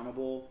yourself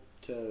accountable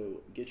to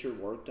get your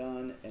work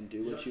done and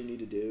do what you need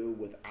to do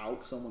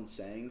without someone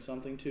saying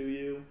something to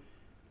you,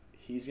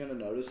 he's going to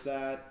notice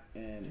that,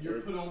 and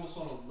you're put almost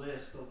on a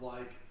list of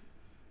like,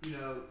 you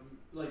know,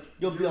 like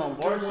you'll be on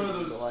varsity. You're one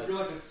of those. You're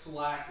like a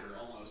slacker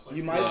almost. Like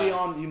you might be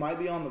on. You might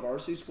be on the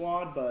varsity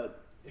squad,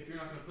 but if you're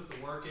not going to put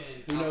the work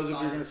in, who knows if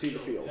you're going to see the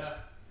field? Yeah,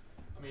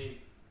 I mean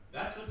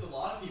that's with a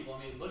lot of people.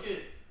 I mean, look at.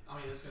 I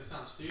mean, this is going to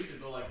sound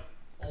stupid, but like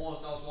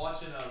almost I was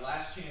watching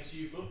Last Chance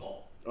U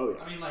football. Oh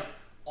yeah. I mean, like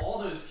all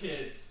those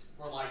kids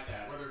were like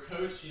that. Where their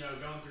coach, you know,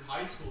 going through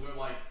high school,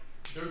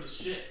 they're the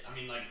shit. I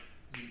mean, like,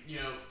 you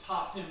know,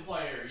 top 10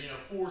 player, you know,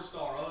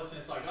 4-star, all this, and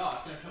it's like, oh,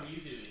 it's going to come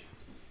easy to me.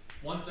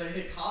 Once they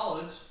hit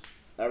college,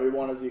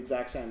 everyone is the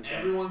exact same thing.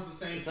 Everyone's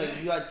the same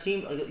thing. Like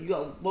you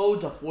got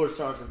loads of 4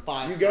 stars and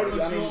 5 You go to,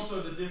 but you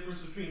also the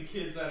difference between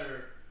kids that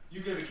are,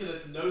 you could have a kid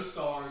that's no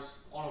stars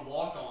on a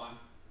walk-on,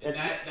 and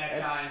that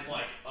guy is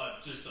like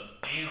just an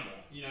animal,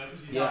 you know,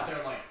 because he's out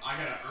there like, I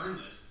got to earn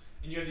this.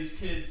 And you have these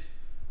kids,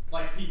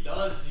 like Pete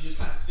does, is he just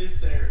kind of sits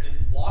there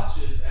and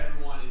watches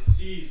everyone and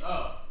sees,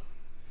 oh,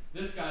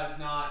 this guy's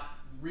not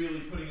really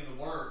putting in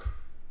the work,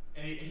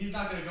 and he's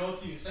not going to go up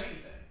to you and say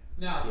anything.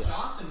 Now,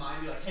 Johnson might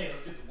be like, hey,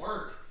 let's get to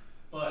work,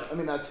 but I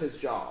mean, that's his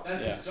job.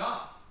 That's his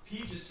job.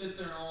 Pete just sits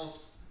there and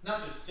almost, not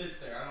just sits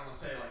there, I don't want to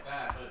say it like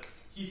that, but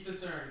he sits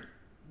there and,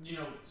 you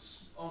know,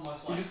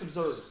 almost like... He just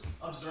observes.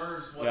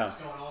 Observes what's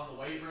going on in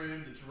the weight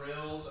room, the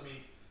drills, I mean,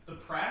 the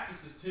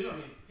practices too. I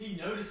mean,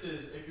 he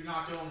notices if you're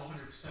not going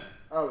 100%.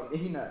 Oh,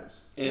 he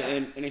knows.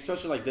 And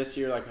especially like this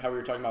year, like how we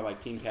were talking about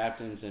like team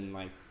captains and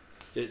like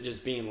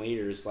just being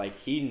leaders, like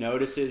he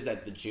notices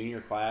that the junior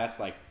class,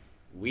 like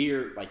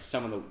we're like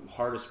some of the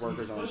hardest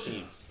workers on the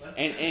team.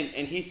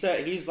 And he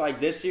said, he's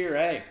like, this year,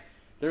 hey,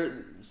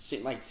 they're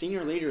like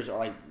senior leaders are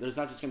like, there's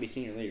not just gonna be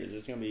senior leaders,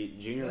 there's gonna be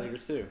junior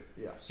leaders too.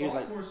 Yeah,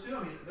 sophomores too.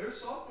 I mean, there's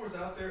sophomores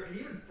out there and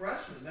even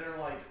freshmen that are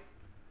like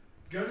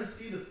gonna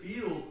see the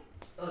field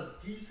a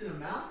decent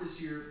amount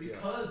this year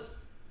because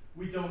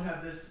we don't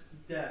have this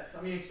depth.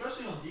 I mean,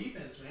 especially on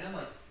defense, man.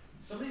 Like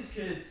some of these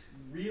kids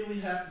really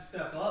have to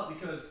step up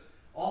because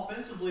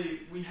offensively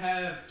we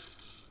have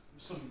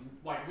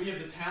we have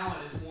the talent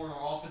is more on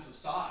our offensive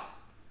side,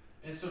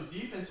 and so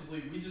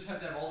defensively we just have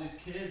to have all these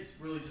kids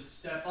really just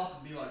step up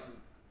and be like,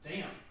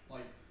 damn,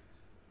 like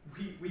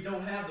we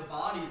don't have the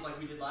bodies like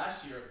we did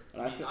last year.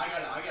 I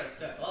gotta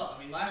step up.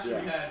 I mean, last year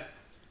we had.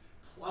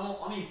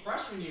 I mean,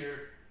 freshman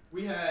year.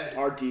 We had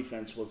our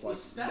defense was like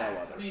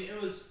stacked. I mean,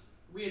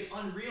 we had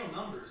unreal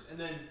numbers, and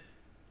then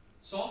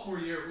sophomore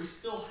year we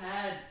still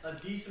had a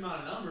decent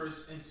amount of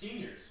numbers in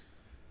seniors,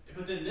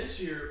 but then this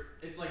year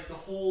it's like the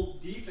whole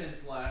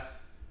defense left,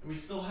 and we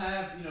still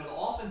have the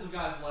offensive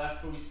guys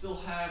left, but we still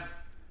have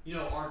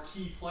our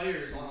key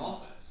players on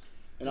offense,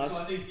 and so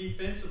I think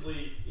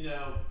defensively,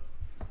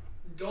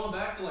 going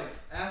back to like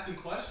asking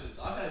questions,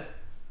 I've had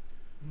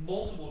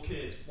multiple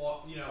kids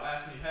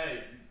ask me,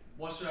 hey,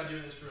 what should I do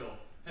in this drill?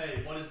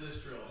 Hey, what is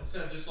this drill?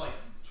 Instead of just like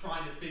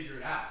trying to figure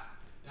it out.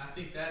 And I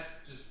think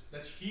that's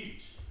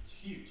huge. It's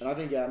huge. And I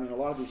think, a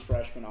lot of these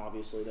freshmen,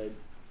 obviously, they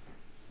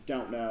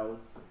don't know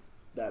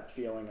that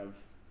feeling of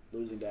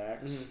losing to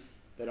X. Mm-hmm.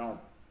 They don't.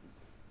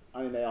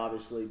 I mean, they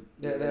obviously.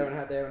 They haven't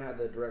had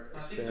the direct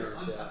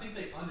experience. I think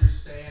they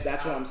understand.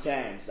 That's what I'm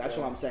saying. That's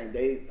what I'm saying.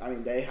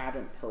 They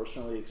haven't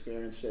personally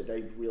experienced it.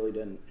 They really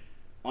didn't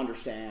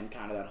understand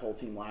kind of that whole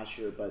team last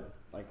year. But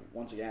like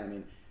once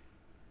again,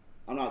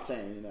 I'm not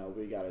saying,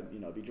 we got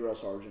to, be drill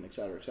sergeant, et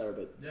cetera,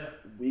 but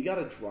we got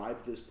to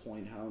drive this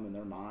point home in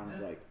their minds.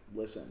 Yeah. Like,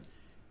 listen,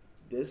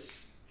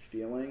 this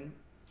feeling,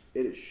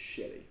 it is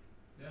shitty.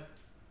 Yeah.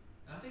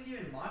 And I think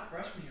even my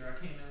freshman year, I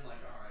came in like,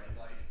 all right,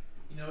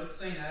 like, it's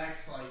St.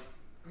 X, like,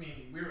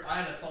 I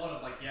had a thought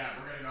of like, yeah,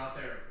 we're going to go out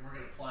there, and we're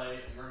going to play,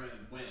 and we're going to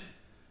win.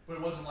 But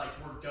it wasn't like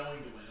we're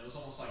going to win. It was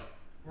almost like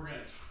we're going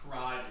to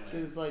try to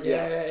win. It's like, we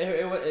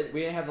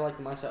didn't have like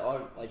the mindset,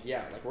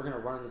 we're going to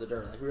run into the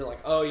dirt. Like, we were like,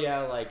 oh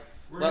yeah, like,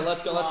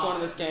 let's go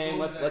into this game.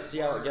 Let's see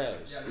how it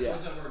goes. Yeah,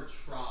 there's that word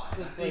try. I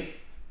think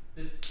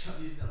these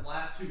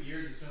last 2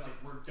 years it's been like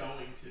we're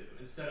going to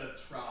instead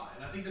of try,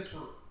 and I think that's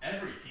for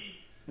every team.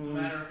 No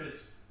matter if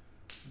it's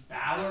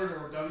Ballard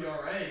or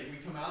WRA, we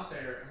come out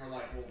there and we're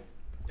like, well,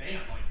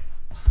 damn, like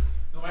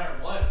no matter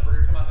what, we're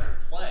gonna come out there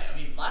and play. I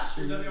mean, last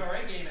year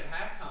WRA game at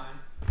halftime,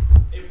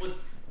 it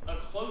was a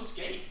close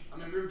game. I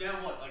mean, we were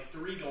down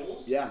 3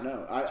 goals. Yeah,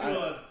 no, to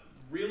a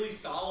really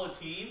solid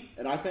team.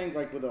 And I think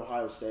like with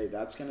Ohio State,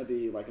 that's going to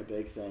be like a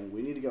big thing.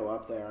 We need to go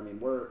up there. I mean,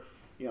 we're,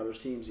 there's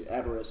teams,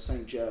 Everest,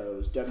 St.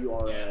 Joe's,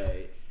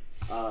 WRA,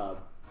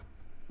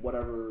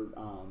 whatever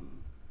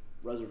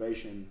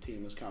reservation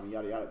team is coming,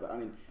 yada, yada. But I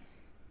mean,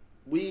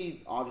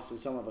 we obviously,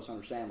 some of us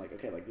understand like,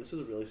 okay, like this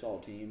is a really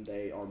solid team.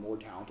 They are more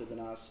talented than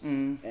us.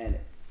 Mm-hmm. And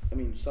I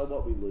mean, so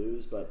what, we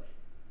lose, but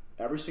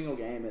every single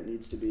game it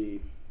needs to be,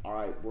 all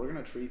right, we're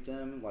going to treat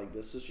them like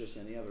this is just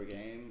any other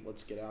game.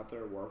 Let's get out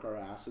there, work our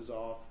asses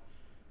off.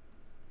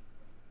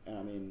 And,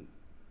 I mean,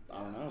 I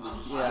don't know.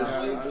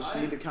 We just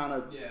need to kind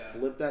of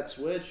flip that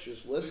switch.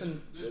 Just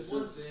listen. There's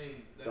one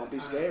thing that's don't be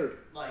scared.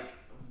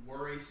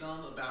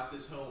 Worrisome about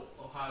this whole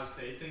Ohio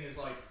State thing is,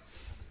 like,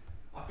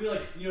 I feel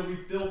like, we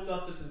built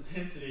up this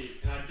intensity,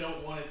 and I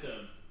don't want it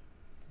to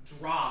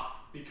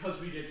drop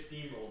because we get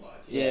steamrolled by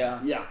a team.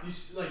 Yeah.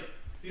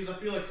 Because I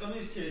feel like some of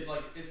these kids,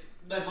 like, it's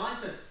that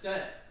mindset's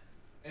set,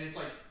 and it's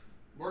like,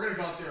 we're gonna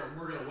go out there and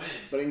we're gonna win.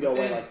 But it can go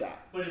away like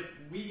that. But if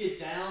we get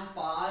down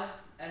 5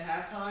 at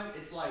halftime,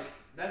 it's like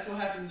that's what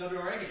happened in the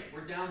WRA game.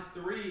 We're down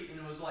 3, and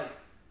it was like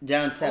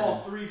down 7.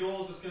 Oh, 3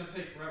 goals. It's gonna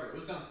take forever. It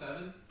was down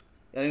 7.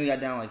 I think we got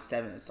down like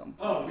 7 at some point.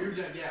 Oh, we were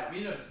down. Yeah, we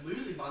ended up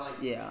losing by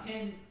like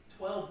 10,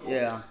 12 goals.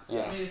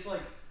 Yeah. I mean, it's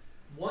like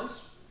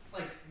once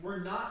we're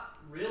not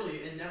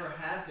really and never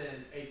have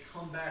been a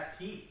comeback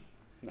team.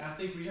 And I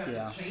think we have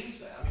to change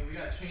that. I mean, we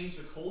got to change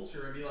the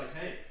culture and be like,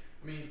 hey,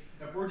 I mean,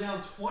 if we're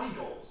down 20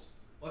 goals,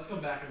 let's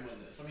come back and win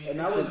this. I mean, and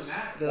it doesn't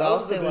matter. That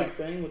was the big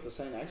thing with the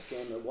Saint X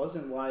game. It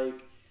wasn't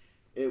like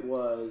it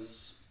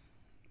was.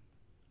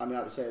 I mean,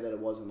 I would say that it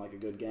wasn't like a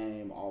good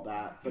game, all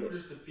that. But we were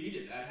just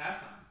defeated at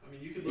halftime. I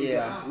mean, you could look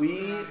around.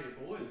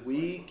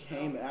 We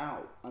came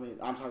out. I mean,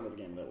 I'm talking about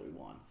the game that we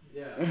won.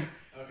 Yeah.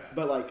 Okay.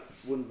 But like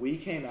when we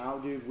came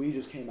out, dude, we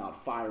just came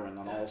out firing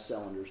on all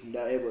cylinders.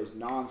 No, it was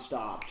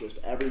nonstop, just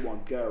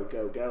everyone go,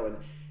 go, go. And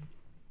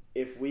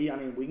if we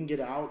can get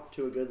out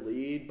to a good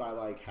lead by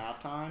like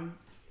halftime.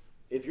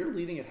 If you're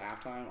leading at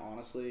halftime,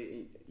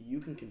 honestly, you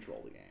can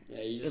control the game.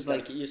 Yeah, you just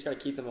gotta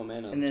keep the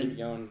momentum, and then, keep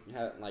going,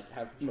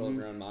 have control of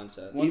your own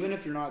mindset. Even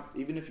if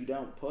you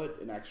don't put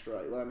an extra,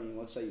 I mean,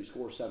 let's say you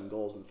score 7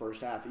 goals in the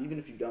first half, even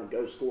if you don't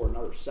go score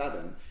another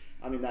 7,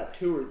 I mean that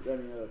 3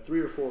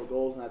 or 4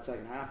 goals in that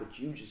second half, but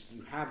you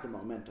have the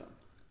momentum.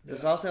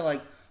 It's also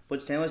like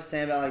what Sam was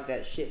saying about like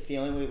that shit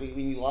feeling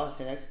when you lost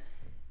the next.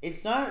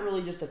 It's not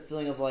really just a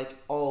feeling of like,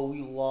 oh,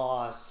 we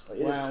lost. It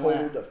is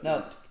total defeat.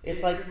 No,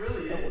 it's like it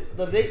really is.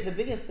 The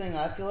biggest thing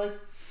I feel like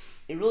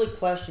it really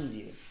questions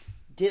you.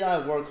 Did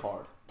I work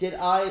hard? Did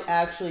I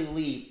actually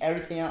leave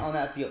everything out on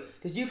that field?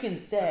 Because you can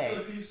say,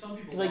 some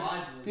people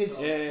lied to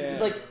themselves.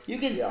 It's like you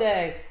can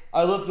say,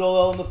 I left it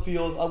all out on the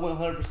field. I went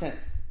 100%.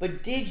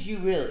 But did you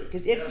really?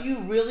 Because if you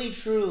really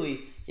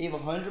truly gave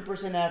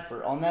 100%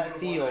 effort on that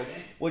field,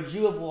 would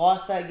you have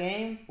lost that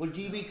game? Would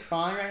you be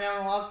crying right now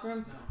in the locker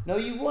room? No,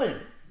 you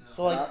wouldn't. No.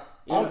 So like,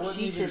 don't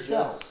cheat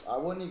yourself. I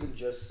wouldn't even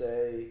just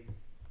say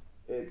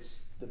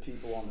it's the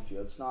people on the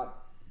field. It's not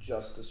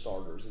just the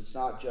starters. It's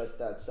not just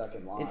that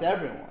second line. It's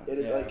everyone.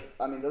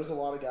 There's a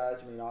lot of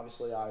guys. I mean,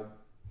 obviously, I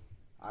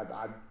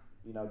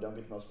don't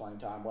get the most playing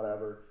time,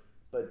 whatever.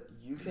 But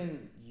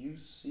you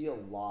see a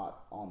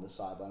lot on the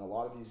sideline. A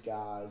lot of these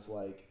guys,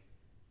 like,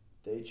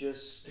 they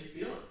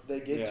feel it. They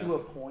get to a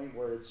point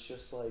where it's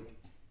just like,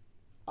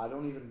 I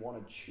don't even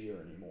want to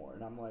cheer anymore.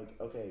 And I'm like,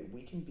 okay,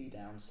 we can be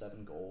down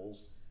 7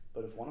 goals,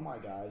 but if one of my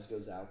guys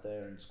goes out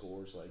there and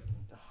scores, like,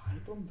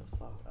 hype them the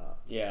fuck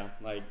up. Yeah,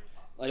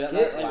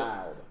 get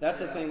loud. That's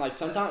the thing. Like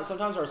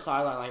sometimes our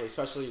sideline, like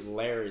especially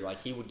Larry,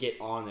 like he would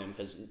get on them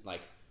because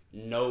like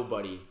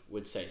nobody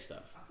would say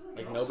stuff.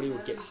 Like nobody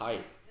would get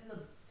hype.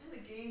 In the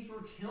games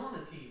we're killing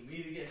the team, we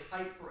need to get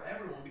hype for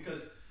everyone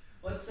because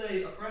let's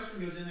say a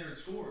freshman goes in there and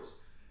scores.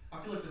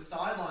 I feel like the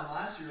sideline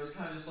last year was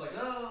kind of just like,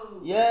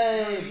 oh,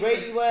 yay,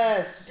 Brady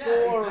West, score.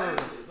 Yeah,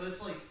 exactly. But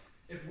it's like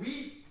if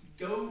we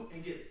go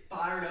and get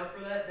fired up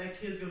for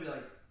that kid's gonna be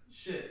like,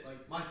 shit,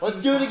 like my team's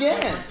let's do it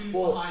again. My team's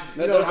behind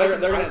me.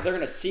 They're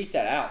gonna seek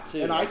that out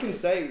too. And I can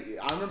say,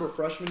 I remember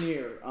freshman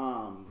year.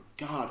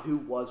 God, who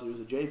was it? It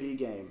was a JV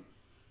game.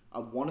 I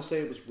want to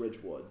say it was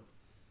Ridgewood.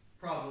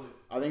 Probably.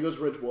 I think it was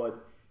Ridgewood.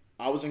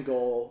 I was in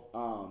goal.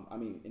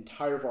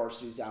 Entire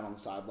varsity's down on the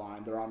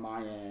sideline. They're on my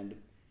end.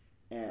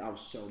 And I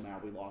was so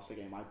mad we lost the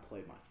game. I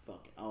played my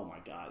fucking. Oh my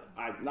god!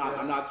 I'm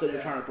not sitting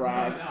here trying to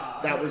brag.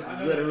 That was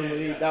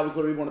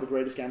literally one of the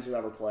greatest games we've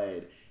ever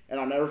played. And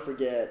I'll never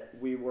forget.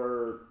 We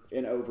were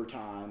in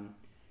overtime,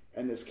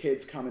 and this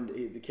kid's coming.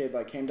 The kid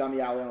came down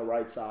the alley on the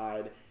right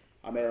side.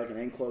 I made an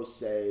in-close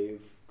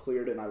save,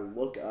 cleared it, and I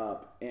look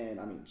up, and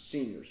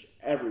seniors,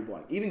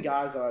 everyone, even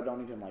guys that I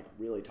don't even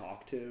really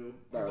talk to,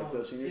 that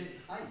those seniors,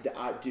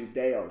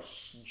 they are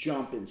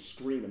jumping,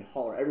 screaming,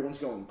 hollering. Everyone's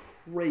going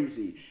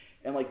crazy.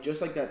 And just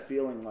that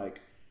feeling,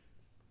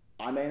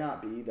 I may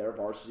not be their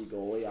varsity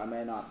goalie, I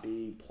may not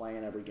be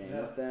playing every game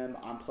with them.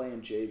 I'm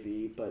playing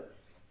JV, but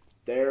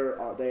they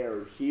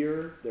are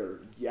here. They're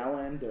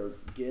yelling. They're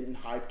getting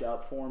hyped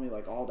up for me,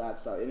 all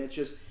that stuff. And it's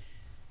just,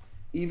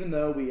 even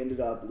though we ended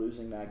up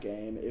losing that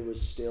game, it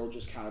was still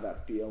just kind of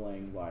that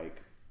feeling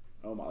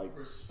oh my,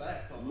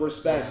 respect.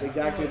 Respect,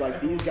 exactly.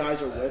 These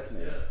guys are with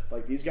me. Yeah.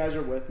 These guys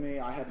are with me.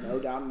 I have no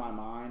doubt in my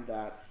mind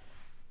that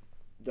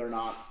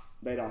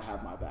they don't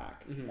have my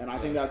back, and I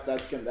think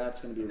that's gonna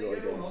be really good.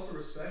 Everyone also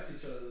respects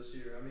each other this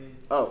year. I mean,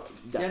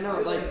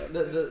 definitely.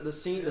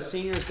 The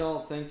seniors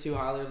don't think too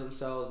highly of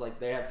themselves.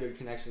 They have good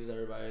connections with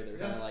everybody. They're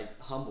kind of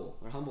humble.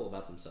 They're humble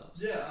about themselves.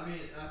 Yeah, I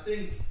mean, I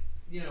think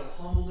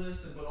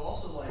humbleness, but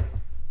also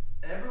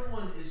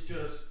everyone is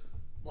just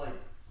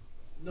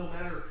no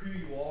matter who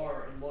you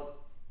are and what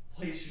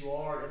place you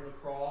are in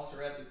lacrosse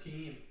or at the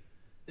team,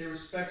 they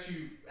respect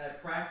you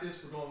at practice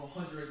for going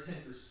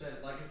 110%.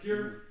 If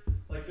you're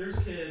there's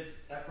kids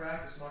at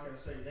practice, I'm not going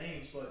to say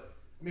names, but,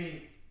 I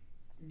mean,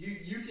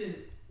 you can,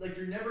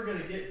 you're never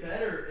going to get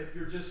better if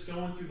you're just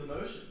going through the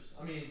motions.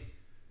 I mean,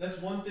 That's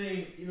one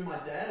thing. Even my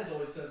dad has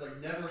always says, like,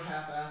 never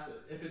half-ass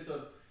it.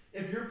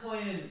 If you're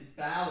playing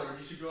Ballard,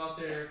 you should go out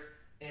there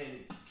and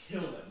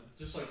kill them.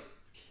 Just like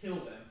kill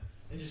them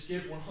and just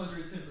give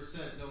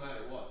 110% no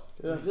matter what.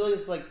 I feel like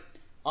it's like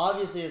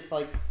obviously it's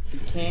like you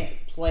can't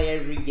play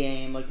every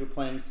game like you're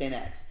playing St.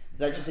 X.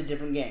 That's just a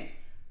different game.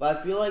 But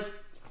I feel like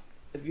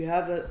if you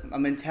have a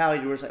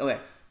mentality where it's like, okay,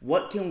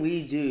 what can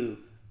we do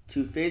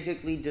to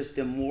physically just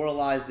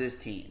demoralize this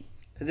team?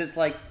 Because it's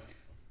like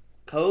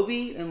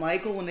Kobe and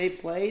Michael, when they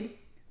played,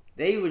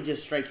 they would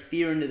just strike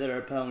fear into their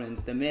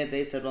opponents the minute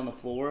they stepped on the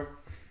floor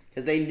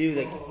because they knew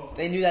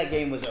that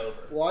game was over.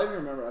 Well, I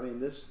remember. I mean,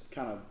 this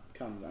kind of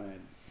comes. I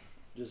mean,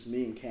 just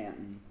me and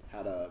Canton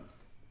had a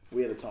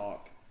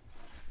talk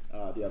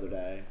the other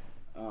day,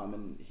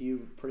 and he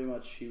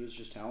was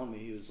just telling me,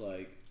 he was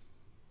like,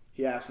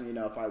 he asked me,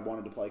 if I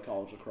wanted to play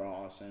college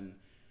lacrosse, and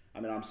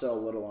I mean, I'm still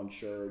a little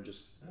unsure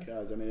just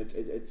because, I mean,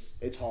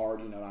 it's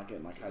hard, not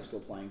getting like high school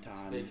playing time.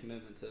 It's a big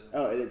commitment too.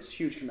 Oh, it's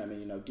huge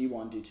commitment,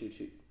 D1,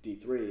 D2,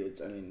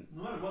 D3. I mean,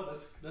 no matter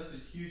what, that's a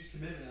huge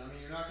commitment. I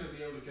mean, you're not going to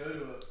be able to go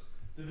to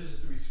a Division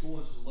III school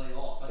and just lay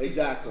off. I think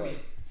exactly. I mean,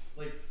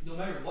 like, no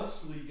matter what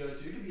school you go to,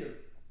 it could be a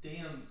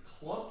damn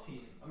club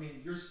team. I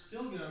mean, you're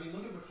still going to,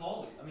 look at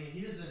Macaulay. I mean,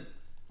 he doesn't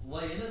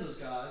lay into those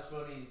guys,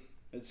 but I mean,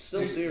 it's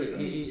still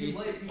serious. You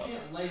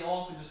can't lay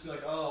off and just be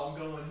like, oh, I'm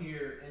going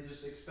here and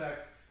just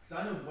expect.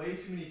 Because I know way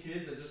too many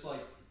kids that just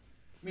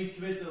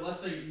commit to,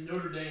 let's say,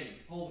 Notre Dame.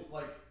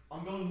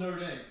 I'm going to Notre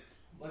Dame.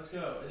 Let's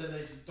go. And then they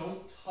just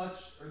don't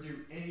touch or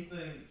do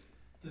anything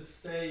to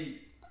stay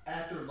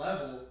at their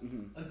level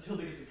until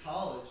they get to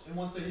college. And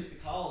once they hit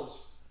the college,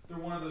 they're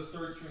one of those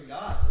third-string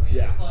guys. I mean,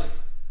 it's like,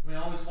 I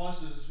always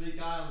watch this big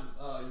guy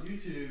on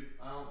YouTube.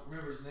 I don't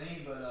remember his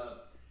name,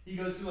 but he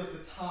goes through like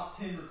the top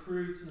 10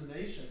 recruits in the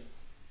nation.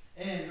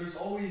 And there's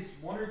always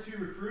one or two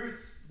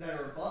recruits that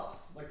are a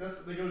bust. Like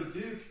they go to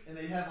Duke and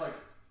they have like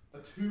a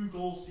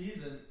 2-goal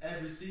season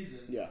every season.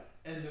 Yeah.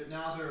 And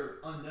now they're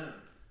unknown.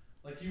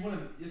 Like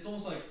it's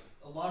almost like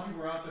a lot of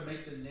people are out there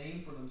make the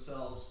name for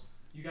themselves.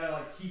 You gotta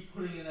like keep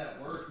putting in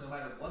that work no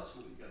matter what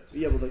school you go to.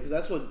 Yeah, well, because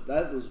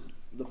that was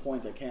the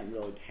point that Canton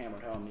really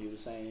hammered home. He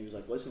was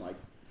like, listen, like,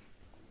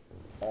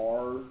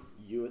 are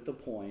you at the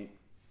point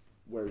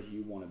where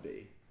you want to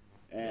be?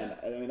 And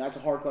I mean, that's a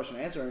hard question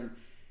to answer. And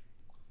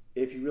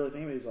if you really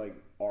think of it, he's like,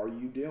 are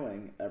you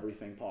doing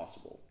everything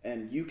possible?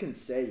 And you can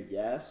say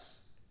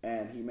yes.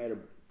 And he made a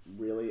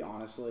really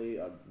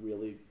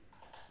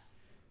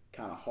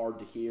kind of hard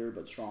to hear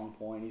but strong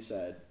point. He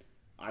said,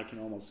 I can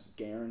almost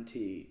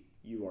guarantee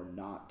you are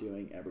not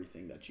doing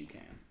everything that you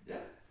can. Yeah.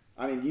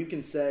 I mean, you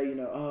can say,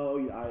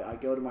 I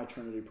go to my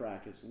Trinity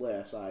practice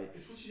lifts.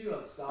 It's what you do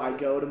outside. I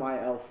go to my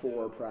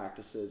L4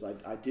 practices.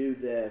 I do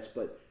this,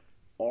 but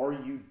are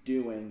you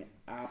doing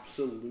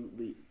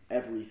absolutely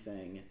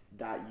everything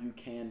that you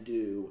can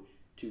do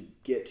to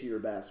get to your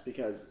best?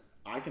 Because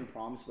I can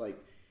promise, like,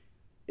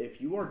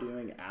 if you are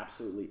doing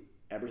absolutely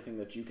everything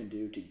that you can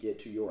do to get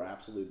to your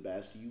absolute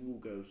best, you will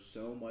go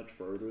so much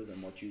further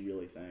than what you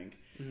really think.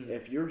 Mm-hmm.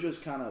 If you're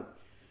just kind of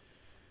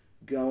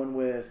going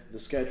with the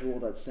schedule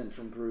that's sent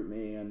from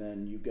GroupMe, and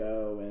then you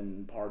go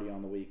and party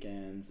on the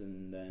weekends,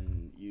 and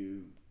then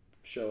you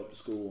show up to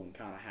school and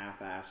kind of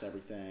half-ass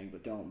everything,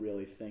 but don't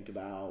really think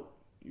about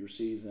your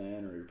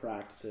season or your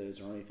practices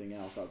or anything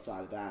else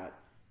outside of that,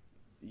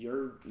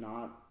 you're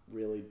not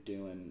really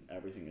doing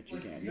everything that you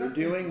can. You're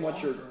doing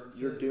what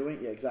you're doing.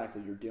 Yeah,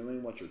 exactly. You're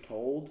doing what you're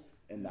told,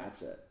 and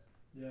that's it.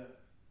 Yeah.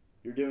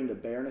 You're doing the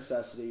bare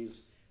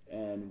necessities,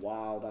 and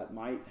while that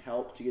might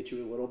help to get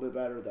you a little bit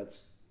better,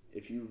 that's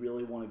if you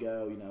really want to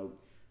go,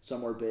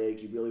 somewhere big,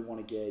 you really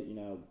want to get,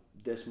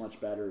 this much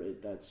better.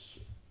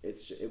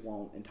 It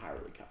won't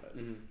entirely cut it.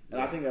 Mm-hmm.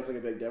 And I think that's like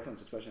a big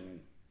difference, especially.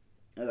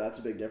 That's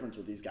a big difference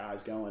with these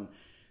guys going,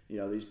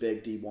 these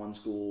big D1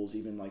 schools,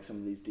 even like some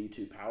of these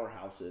D2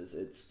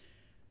 powerhouses.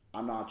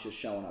 I'm not just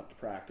showing up to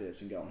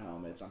practice and going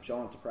home. I'm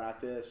showing up to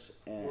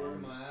practice and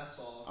working my ass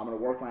off. I'm going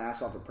to work my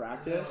ass off at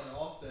practice. And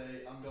on an off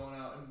day, I'm going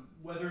out, and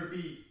whether it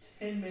be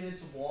 10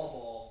 minutes of wall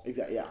ball,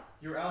 exactly, yeah,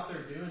 you're out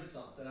there doing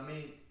something. I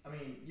mean,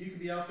 you could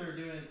be out there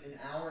doing an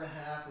hour and a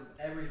half of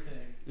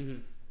everything, mm-hmm.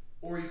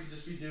 or you could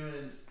just be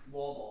doing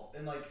wall ball.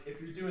 And like,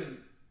 if you're doing,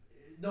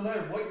 no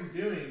matter what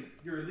you're doing,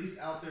 you're at least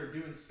out there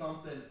doing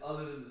something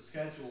other than the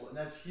schedule, and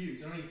that's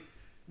huge. I mean,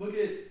 look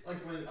at like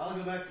I'll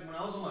go back to when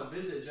I was on my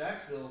visit at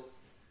Jacksonville.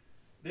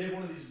 They have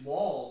one of these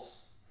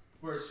walls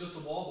where it's just a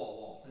wall ball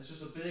wall. It's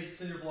just a big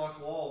cinder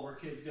block wall where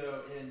kids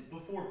go. And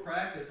before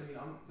practice,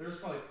 there's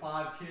probably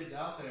 5 kids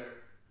out there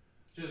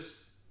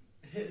just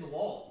hitting the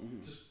wall,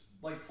 mm-hmm. just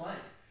like playing.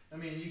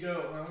 You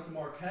go, when I went to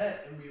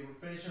Marquette and we were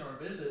finishing our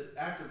visit,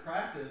 after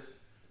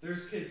practice,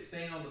 there's kids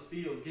staying on the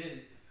field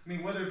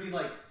getting, whether it be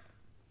like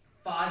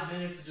 5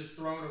 minutes of just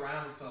throwing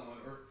around with someone,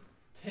 or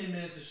 10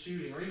 minutes of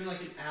shooting, or even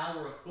like an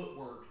hour of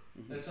footwork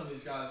mm-hmm. that some of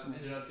these guys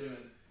ended up doing.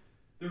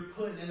 They're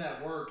putting in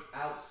that work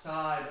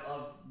outside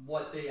of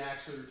what they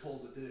actually are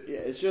told to do. Yeah,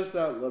 it's just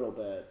that little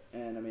bit,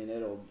 and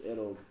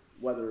it'll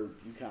whether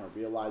you kind of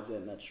realize it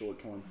in that short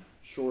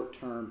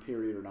term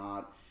period or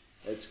not,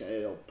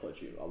 it'll put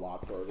you a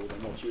lot further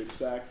than what you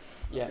expect.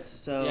 Yeah.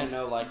 So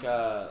like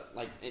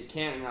in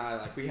Canton and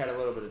I, we had a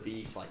little bit of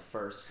beef,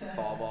 first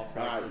fall ball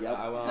practice. Yep.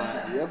 I will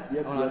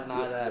Yep. not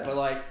deny that,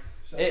 but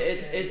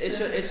it's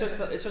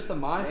just the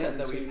mindset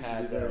that we've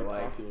had there.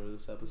 Popular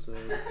this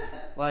episode.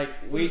 So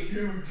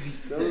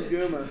was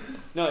Goomer.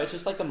 No, it's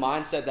just the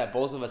mindset that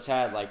both of us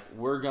had.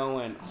 We're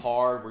going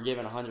hard, we're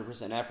giving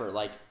 100% effort.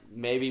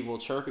 Maybe we'll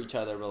chirp each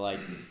other, but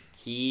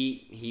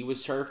he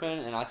was chirping,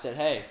 and I said,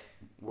 hey.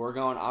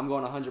 I'm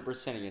going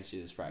 100% against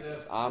you this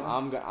practice. Yeah.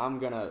 I'm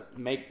gonna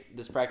make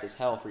this practice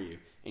hell for you,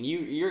 and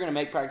you're gonna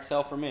make practice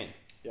hell for me.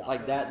 Yeah.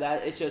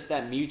 That it's just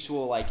that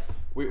mutual.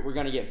 We're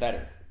gonna get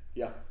better.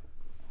 Yeah.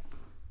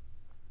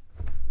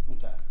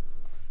 Okay.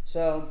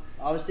 So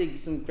obviously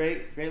some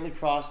great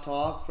lacrosse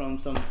talk from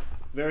some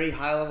very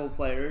high level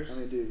players.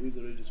 I mean, dude, we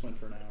literally just went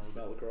for an hour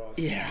about lacrosse.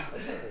 Yeah.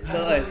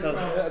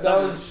 That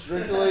was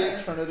strictly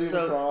Trinity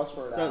lacrosse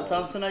for an hour. So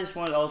something I just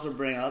wanted to also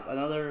bring up,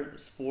 another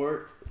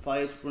sport,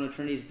 probably one of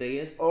Trinity's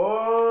biggest.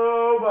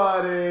 Oh,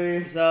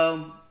 buddy.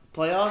 So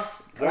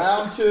playoffs.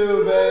 Round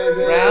 2,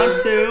 baby. Round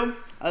 2.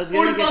 I was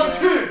gonna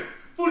 45-10.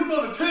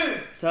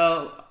 45-10.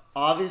 So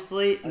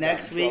obviously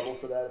next week.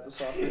 For that at the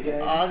softball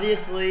game.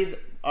 Obviously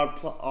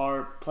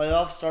our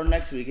playoffs start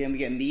next weekend. We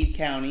get Meade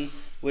County,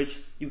 which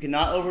you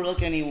cannot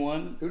overlook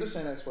anyone. Who does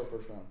St. X play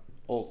first round?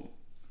 Olden.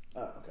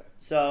 Oh, okay.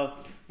 So,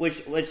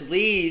 which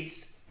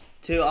leads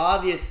to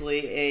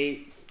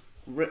obviously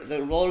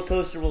the roller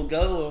coaster will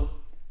go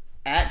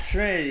at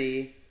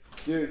Trinity,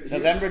 dude.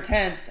 November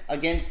 10th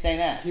against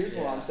St. X. Here's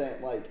what I'm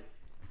saying.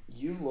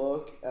 You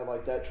look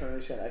at that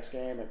Trinity St. X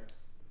game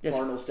at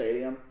Cardinal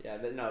Stadium. Yeah,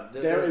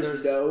 there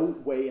is no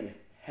way in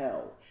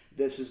hell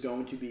this is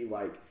going to be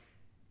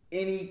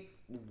any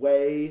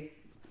way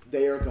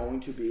they are going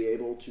to be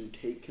able to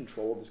take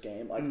control of this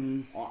game.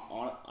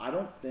 I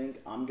don't think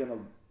I'm going to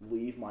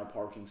leave my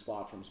parking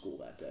spot from school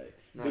that day.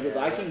 Because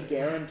I can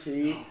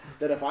guarantee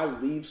that if I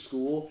leave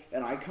school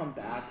and I come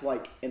back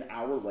an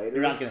hour later,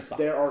 you're not going to spot.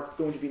 There are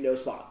going to be no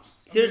spots.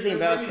 Seriously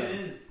about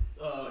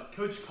that.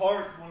 Coach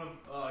Cart,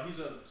 he's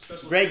a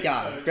special great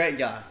guy. Coach. Great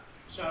guy.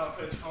 Shout out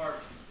Coach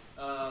Cart.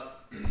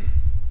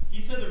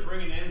 He said they're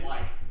bringing in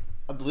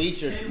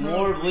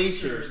more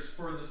bleachers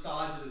for the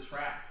sides of the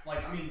track.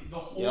 The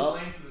whole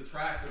length of the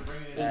track, they're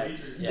bringing in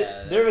bleachers.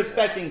 Yeah, they're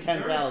expecting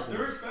 10,000.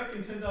 They're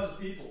expecting 10,000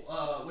 people,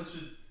 which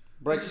would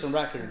break some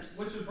records.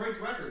 Which would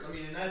break records.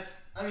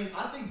 I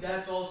think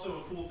that's also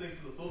a cool thing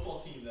for the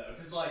football team, though,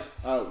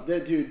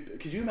 because dude,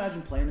 could you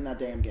imagine playing in that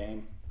damn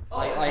game?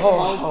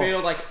 Home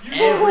field,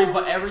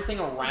 everything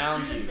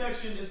around the you. student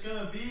section is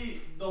gonna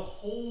be the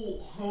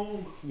whole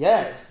home.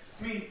 Yes.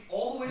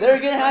 All the way. They're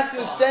gonna have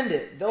to extend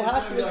it. They'll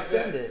have to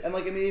extend it. And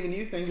even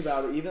you think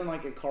about it, even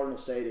at Cardinal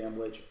Stadium,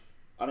 which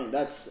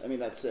that's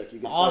sick. You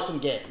get awesome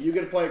game. You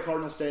get to play at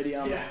Cardinal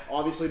Stadium, yeah.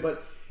 Obviously,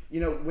 but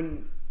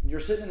when you're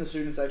sitting in the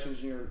student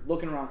sections and you're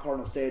looking around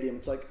Cardinal Stadium,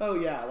 it's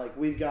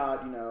we've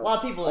got a lot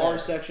of people our there.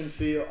 section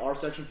field,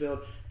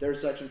 their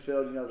section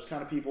field. There's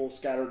kind of people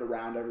scattered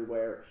around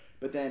everywhere.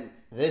 But then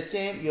this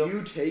game,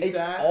 you take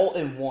that all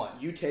in one.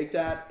 You take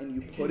that and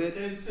you put it.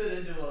 Condense it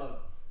into a.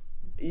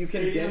 You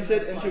condense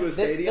it into a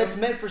stadium that's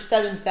meant for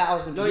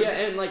 7,000 people. No, yeah,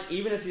 and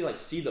even if you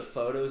see the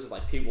photos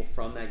of people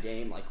from that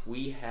game,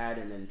 we had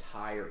an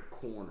entire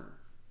corner.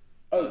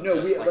 Oh no,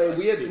 we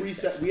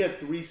had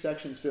three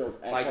sections filled.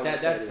 At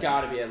that's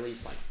got to be at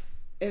least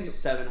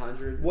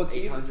 700,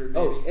 800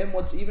 maybe. Oh, and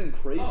what's even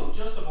crazy? Oh,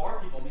 just of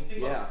our people.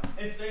 Think about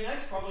it. And St.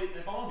 X probably,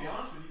 if I want to be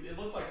honest with you, it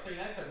looked like St.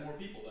 X had more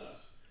people than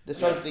us. To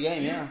start the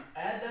game, yeah.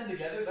 Add them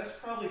together, that's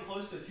probably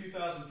close to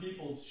 2,000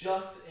 people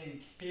just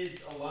in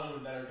kids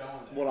alone that are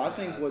going there. Well, I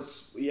think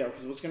because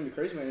what's going to be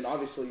crazy,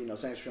 obviously,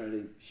 Saints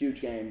Trinity, huge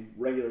game,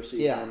 regular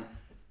season,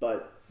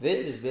 but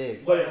this is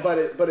big.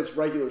 But it's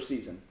regular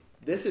season.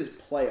 This is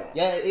playoff.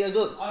 Yeah,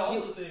 look. I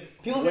also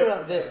think people hear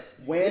about this.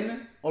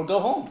 Win or go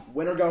home.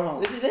 Win or go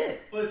home. This is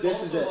it. But it's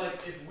this also is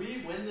it. if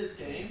we win this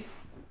game,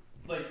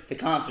 the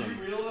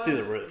confidence through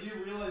the roof.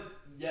 You realize,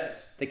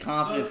 yes. The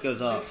confidence goes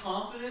up. The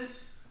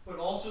confidence. But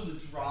also the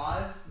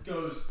drive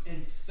goes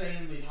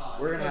insanely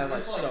high. We're gonna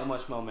have so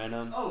much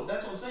momentum. Oh,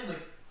 that's what I'm saying.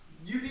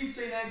 You beat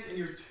St. X and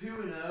you're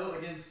 2-0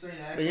 against St.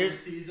 X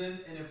this season,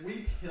 and if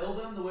we kill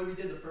them the way we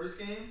did the first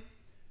game,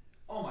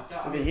 oh my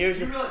god! Realize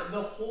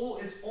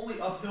it's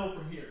only uphill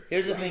from here.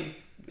 Here's the thing.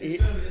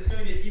 It's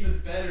gonna get even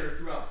better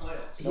throughout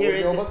playoffs.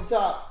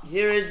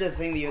 Here is the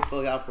thing that you have to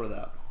look out for,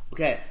 though.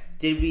 Okay,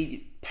 did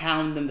we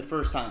pound them the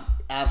first time?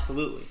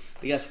 Absolutely.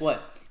 But guess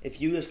what? If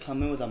you just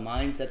come in with a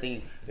mindset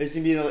thinking it's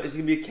gonna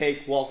be a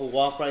cakewalk, we'll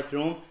walk right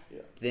through them,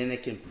 then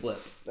it can flip.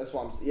 That's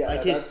what I'm.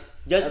 Yeah,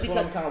 that's what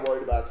I'm kind of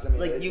worried about because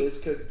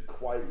this could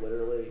quite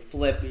literally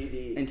flip be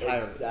the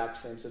entirely exact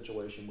same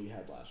situation we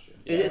had last year.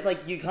 It's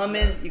you come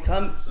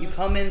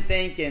in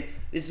thinking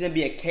this is gonna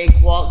be a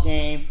cakewalk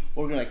game.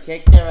 We're gonna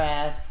kick their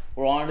ass.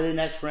 We're on to the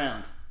next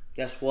round.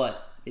 Guess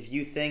what? If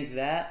you think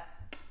that,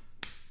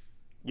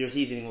 your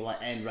season will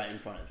end right in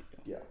front of you.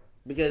 Yeah.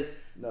 Because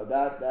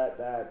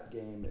that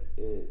game,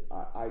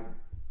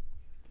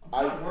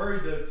 I'm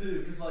worried though too,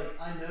 because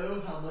I know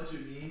how much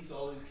it means to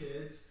all these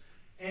kids,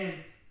 And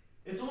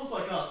it's almost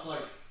like us,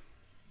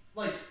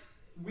 like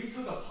we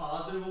took a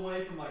positive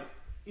away from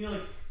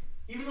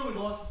even though we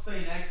lost to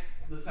St.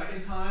 X the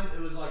second time,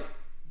 it was like,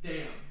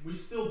 damn, we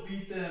still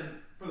beat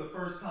them for the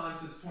first time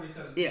since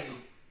 2017. Yeah.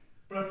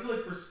 But I feel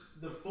like for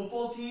the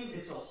football team,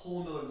 it's a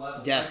whole nother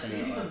level. Definitely.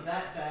 Like, beating them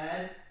that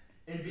bad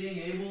and being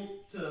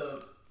able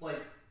to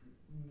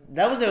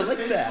that was their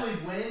lick back.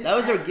 Win that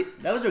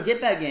was their get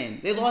back game.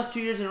 They lost 2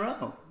 years in a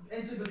row.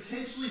 And to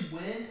potentially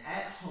win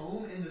at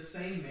home in the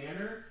same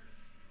manner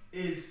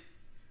is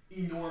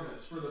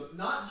enormous for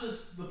not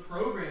just the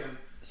program,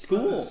 but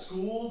the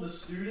school, the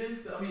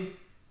students. I mean,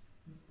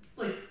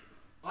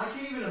 I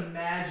can't even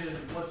imagine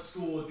what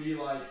school would be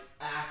like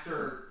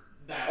after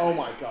that. Oh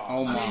my god!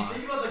 Oh my! I mean,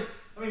 think about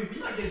we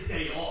might get a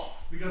day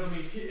off because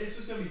it's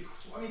just gonna be.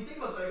 I mean, think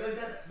about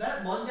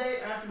that Monday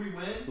after we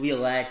win. We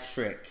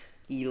electric.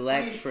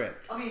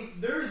 I mean,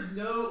 there's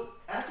no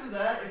after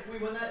that. If we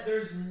win that,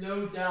 there's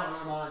no doubt in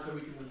our minds that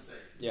we can win state.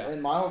 Yeah.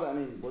 And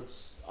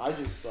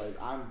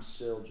I'm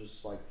still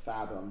just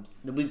fathomed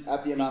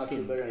at the amount of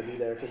people that are going to be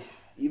there. Because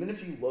even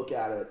if you look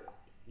at it,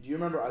 do you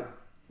remember?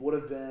 Would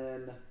have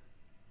been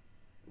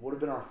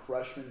our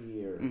freshman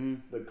year,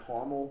 the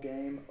Carmel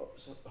game,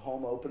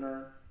 home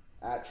opener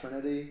at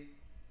Trinity.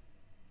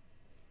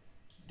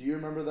 Do you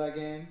remember that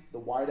game?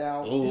 The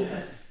whiteout. Oh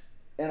yes.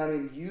 And I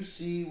mean, you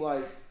see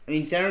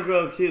Center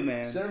Grove too,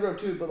 man. Center Grove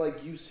too,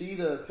 but you see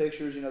the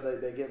pictures.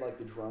 They get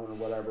the drone or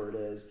whatever it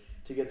is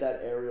to get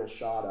that aerial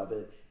shot of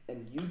it,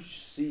 and you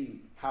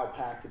see how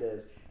packed it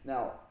is.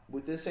 Now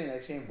with this St.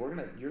 X game,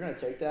 you're gonna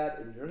take that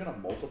and you're gonna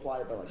multiply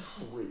it by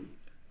 3.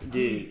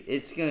 Dude,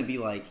 it's gonna be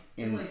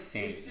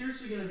insane. It's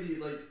seriously gonna be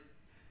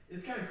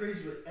it's kind of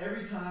crazy, but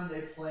every time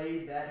they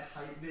play that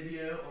hype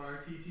video on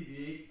our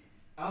TTV,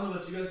 I don't know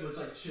about you guys, but it's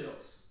like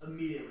chills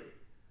immediately.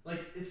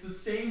 It's the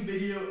same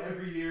video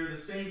every year, the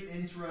same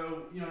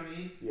intro, you know what I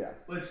mean? Yeah.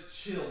 But it's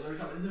chills every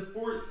time. And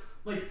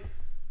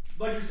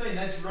like you're saying,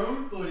 that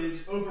drone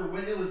footage over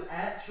when it was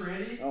at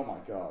Trinity. Oh my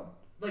god.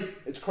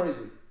 It's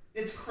crazy.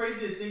 It's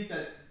crazy to think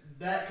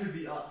that could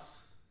be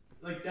us.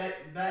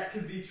 That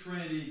could be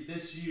Trinity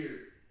this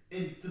year.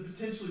 And to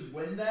potentially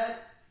win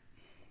that,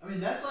 I mean,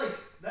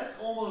 that's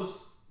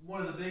almost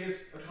one of the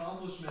biggest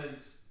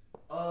accomplishments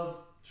of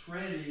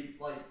Trinity,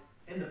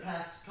 in the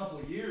past couple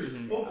of years,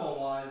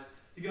 football-wise.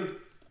 To go,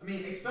 I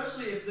mean,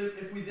 especially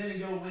if we then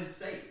go win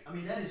state. I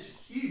mean, that is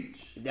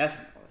huge.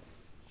 Definitely.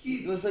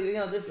 Huge. It was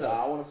this. Yeah,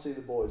 I want to see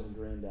the boys in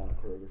green down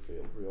at Kroger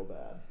Field real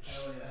bad.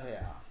 Hell yeah.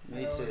 Yeah,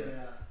 me too.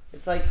 Yeah.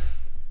 It's and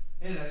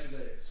an extra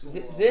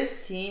day.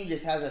 This team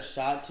just has a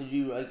shot to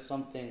do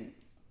something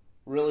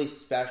really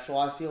special.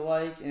 I feel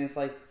and it's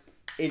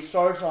it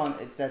starts on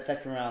that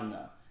second round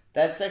though.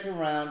 That second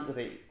round with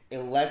an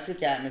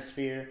electric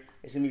atmosphere.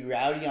 It's gonna be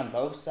rowdy on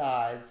both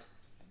sides.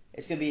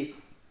 It's gonna be.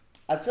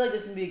 I feel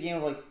this is gonna be a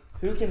game of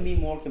who can be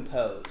more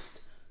composed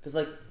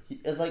because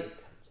it's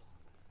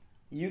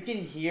you can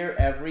hear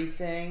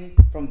everything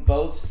from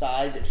both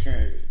sides at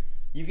Trinity.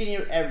 You can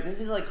hear this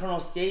is Colonel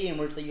Stadium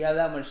where it's you have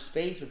that much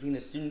space between the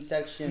student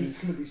sections.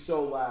 It's gonna be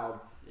so loud.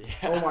 Yeah.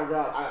 Oh my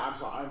god, I'm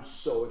sorry. I'm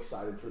so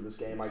excited for this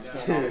game. I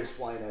cannot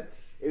explain it.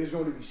 It is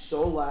going to be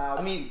so loud.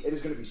 I mean, it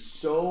is going to be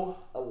so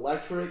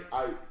electric.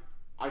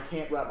 I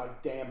can't wrap my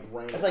damn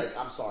brain.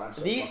 I'm sorry. I'm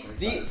so fucking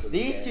excited for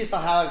this these game. two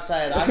saw how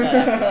excited I got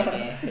after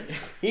that game.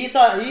 He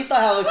saw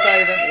how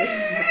excited.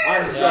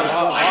 I'm so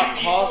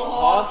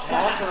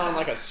Hoss went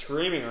on a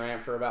screaming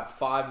rant for about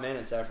 5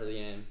 minutes after the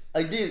game.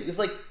 Dude,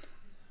 it's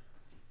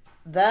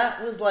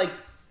that was look,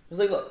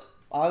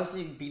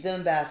 obviously we beat them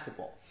in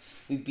basketball.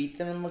 We beat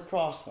them in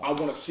lacrosse. I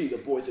want to see the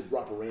boys at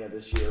Rupp Arena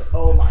this year.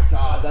 Oh my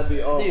god, that'd be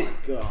Dude, my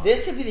god.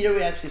 This could be the year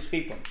we actually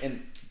sweep them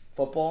in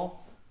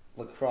football,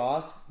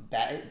 lacrosse,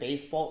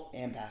 baseball,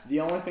 and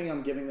basketball. The only thing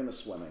I'm giving them is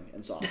swimming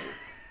and soccer.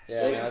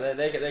 Yeah,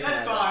 they can.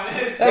 That's fine.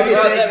 They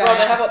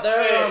have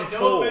their own no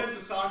pool. offense to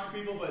soccer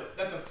people, but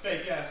that's a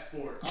fake ass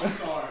sport. I'm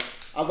sorry.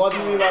 I love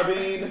you, Levi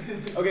Bean.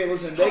 Okay,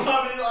 listen. I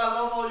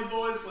love all you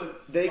boys,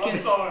 but I'm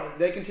sorry.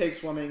 They can take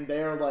swimming.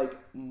 They are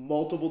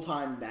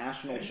multiple-time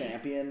national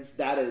champions.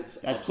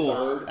 That's absurd.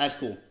 Cool. That's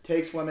cool.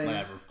 Take swimming.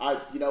 Whatever.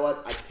 You know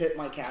what? I tip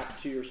my cap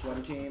to your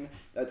swim team.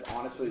 That's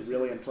honestly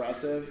really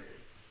impressive.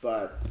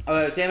 But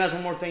Sam has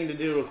one more thing to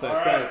do real quick.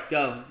 Right.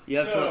 Go. You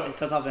have to. It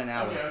cuts off in an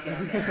hour. Okay.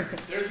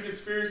 There's a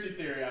conspiracy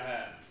theory I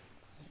have.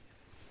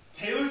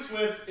 Taylor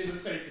Swift is a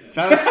Satanist.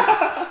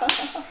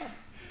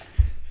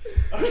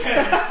 Okay.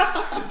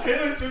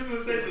 Taylor Swift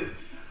is a Satanist.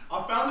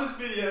 I found this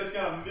video. It's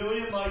got 1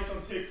 million likes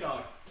on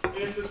TikTok, and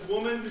it's this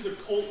woman who's a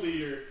cult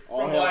leader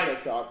from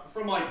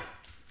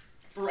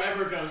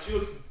forever ago. She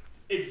looks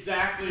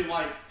exactly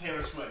like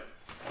Taylor Swift,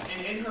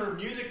 and in her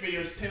music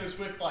videos, Taylor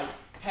Swift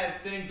has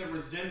things that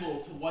resemble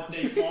to what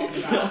they talk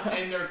about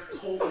in their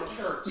cult or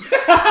church.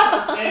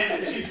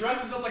 And she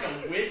dresses up like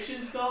a witch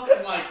and stuff.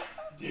 And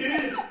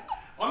dude,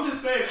 I'm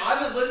just saying, I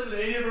haven't listened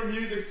to any of her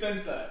music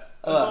since that.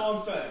 That's all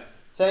I'm saying.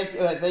 Thank you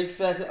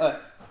for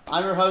that.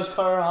 I'm your host,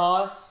 Carter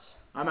Haas.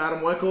 I'm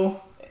Adam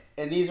Wickel.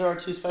 And these are our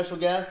two special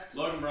guests.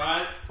 Logan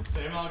Bryant,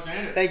 Sam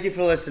Alexander. Thank you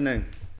for listening.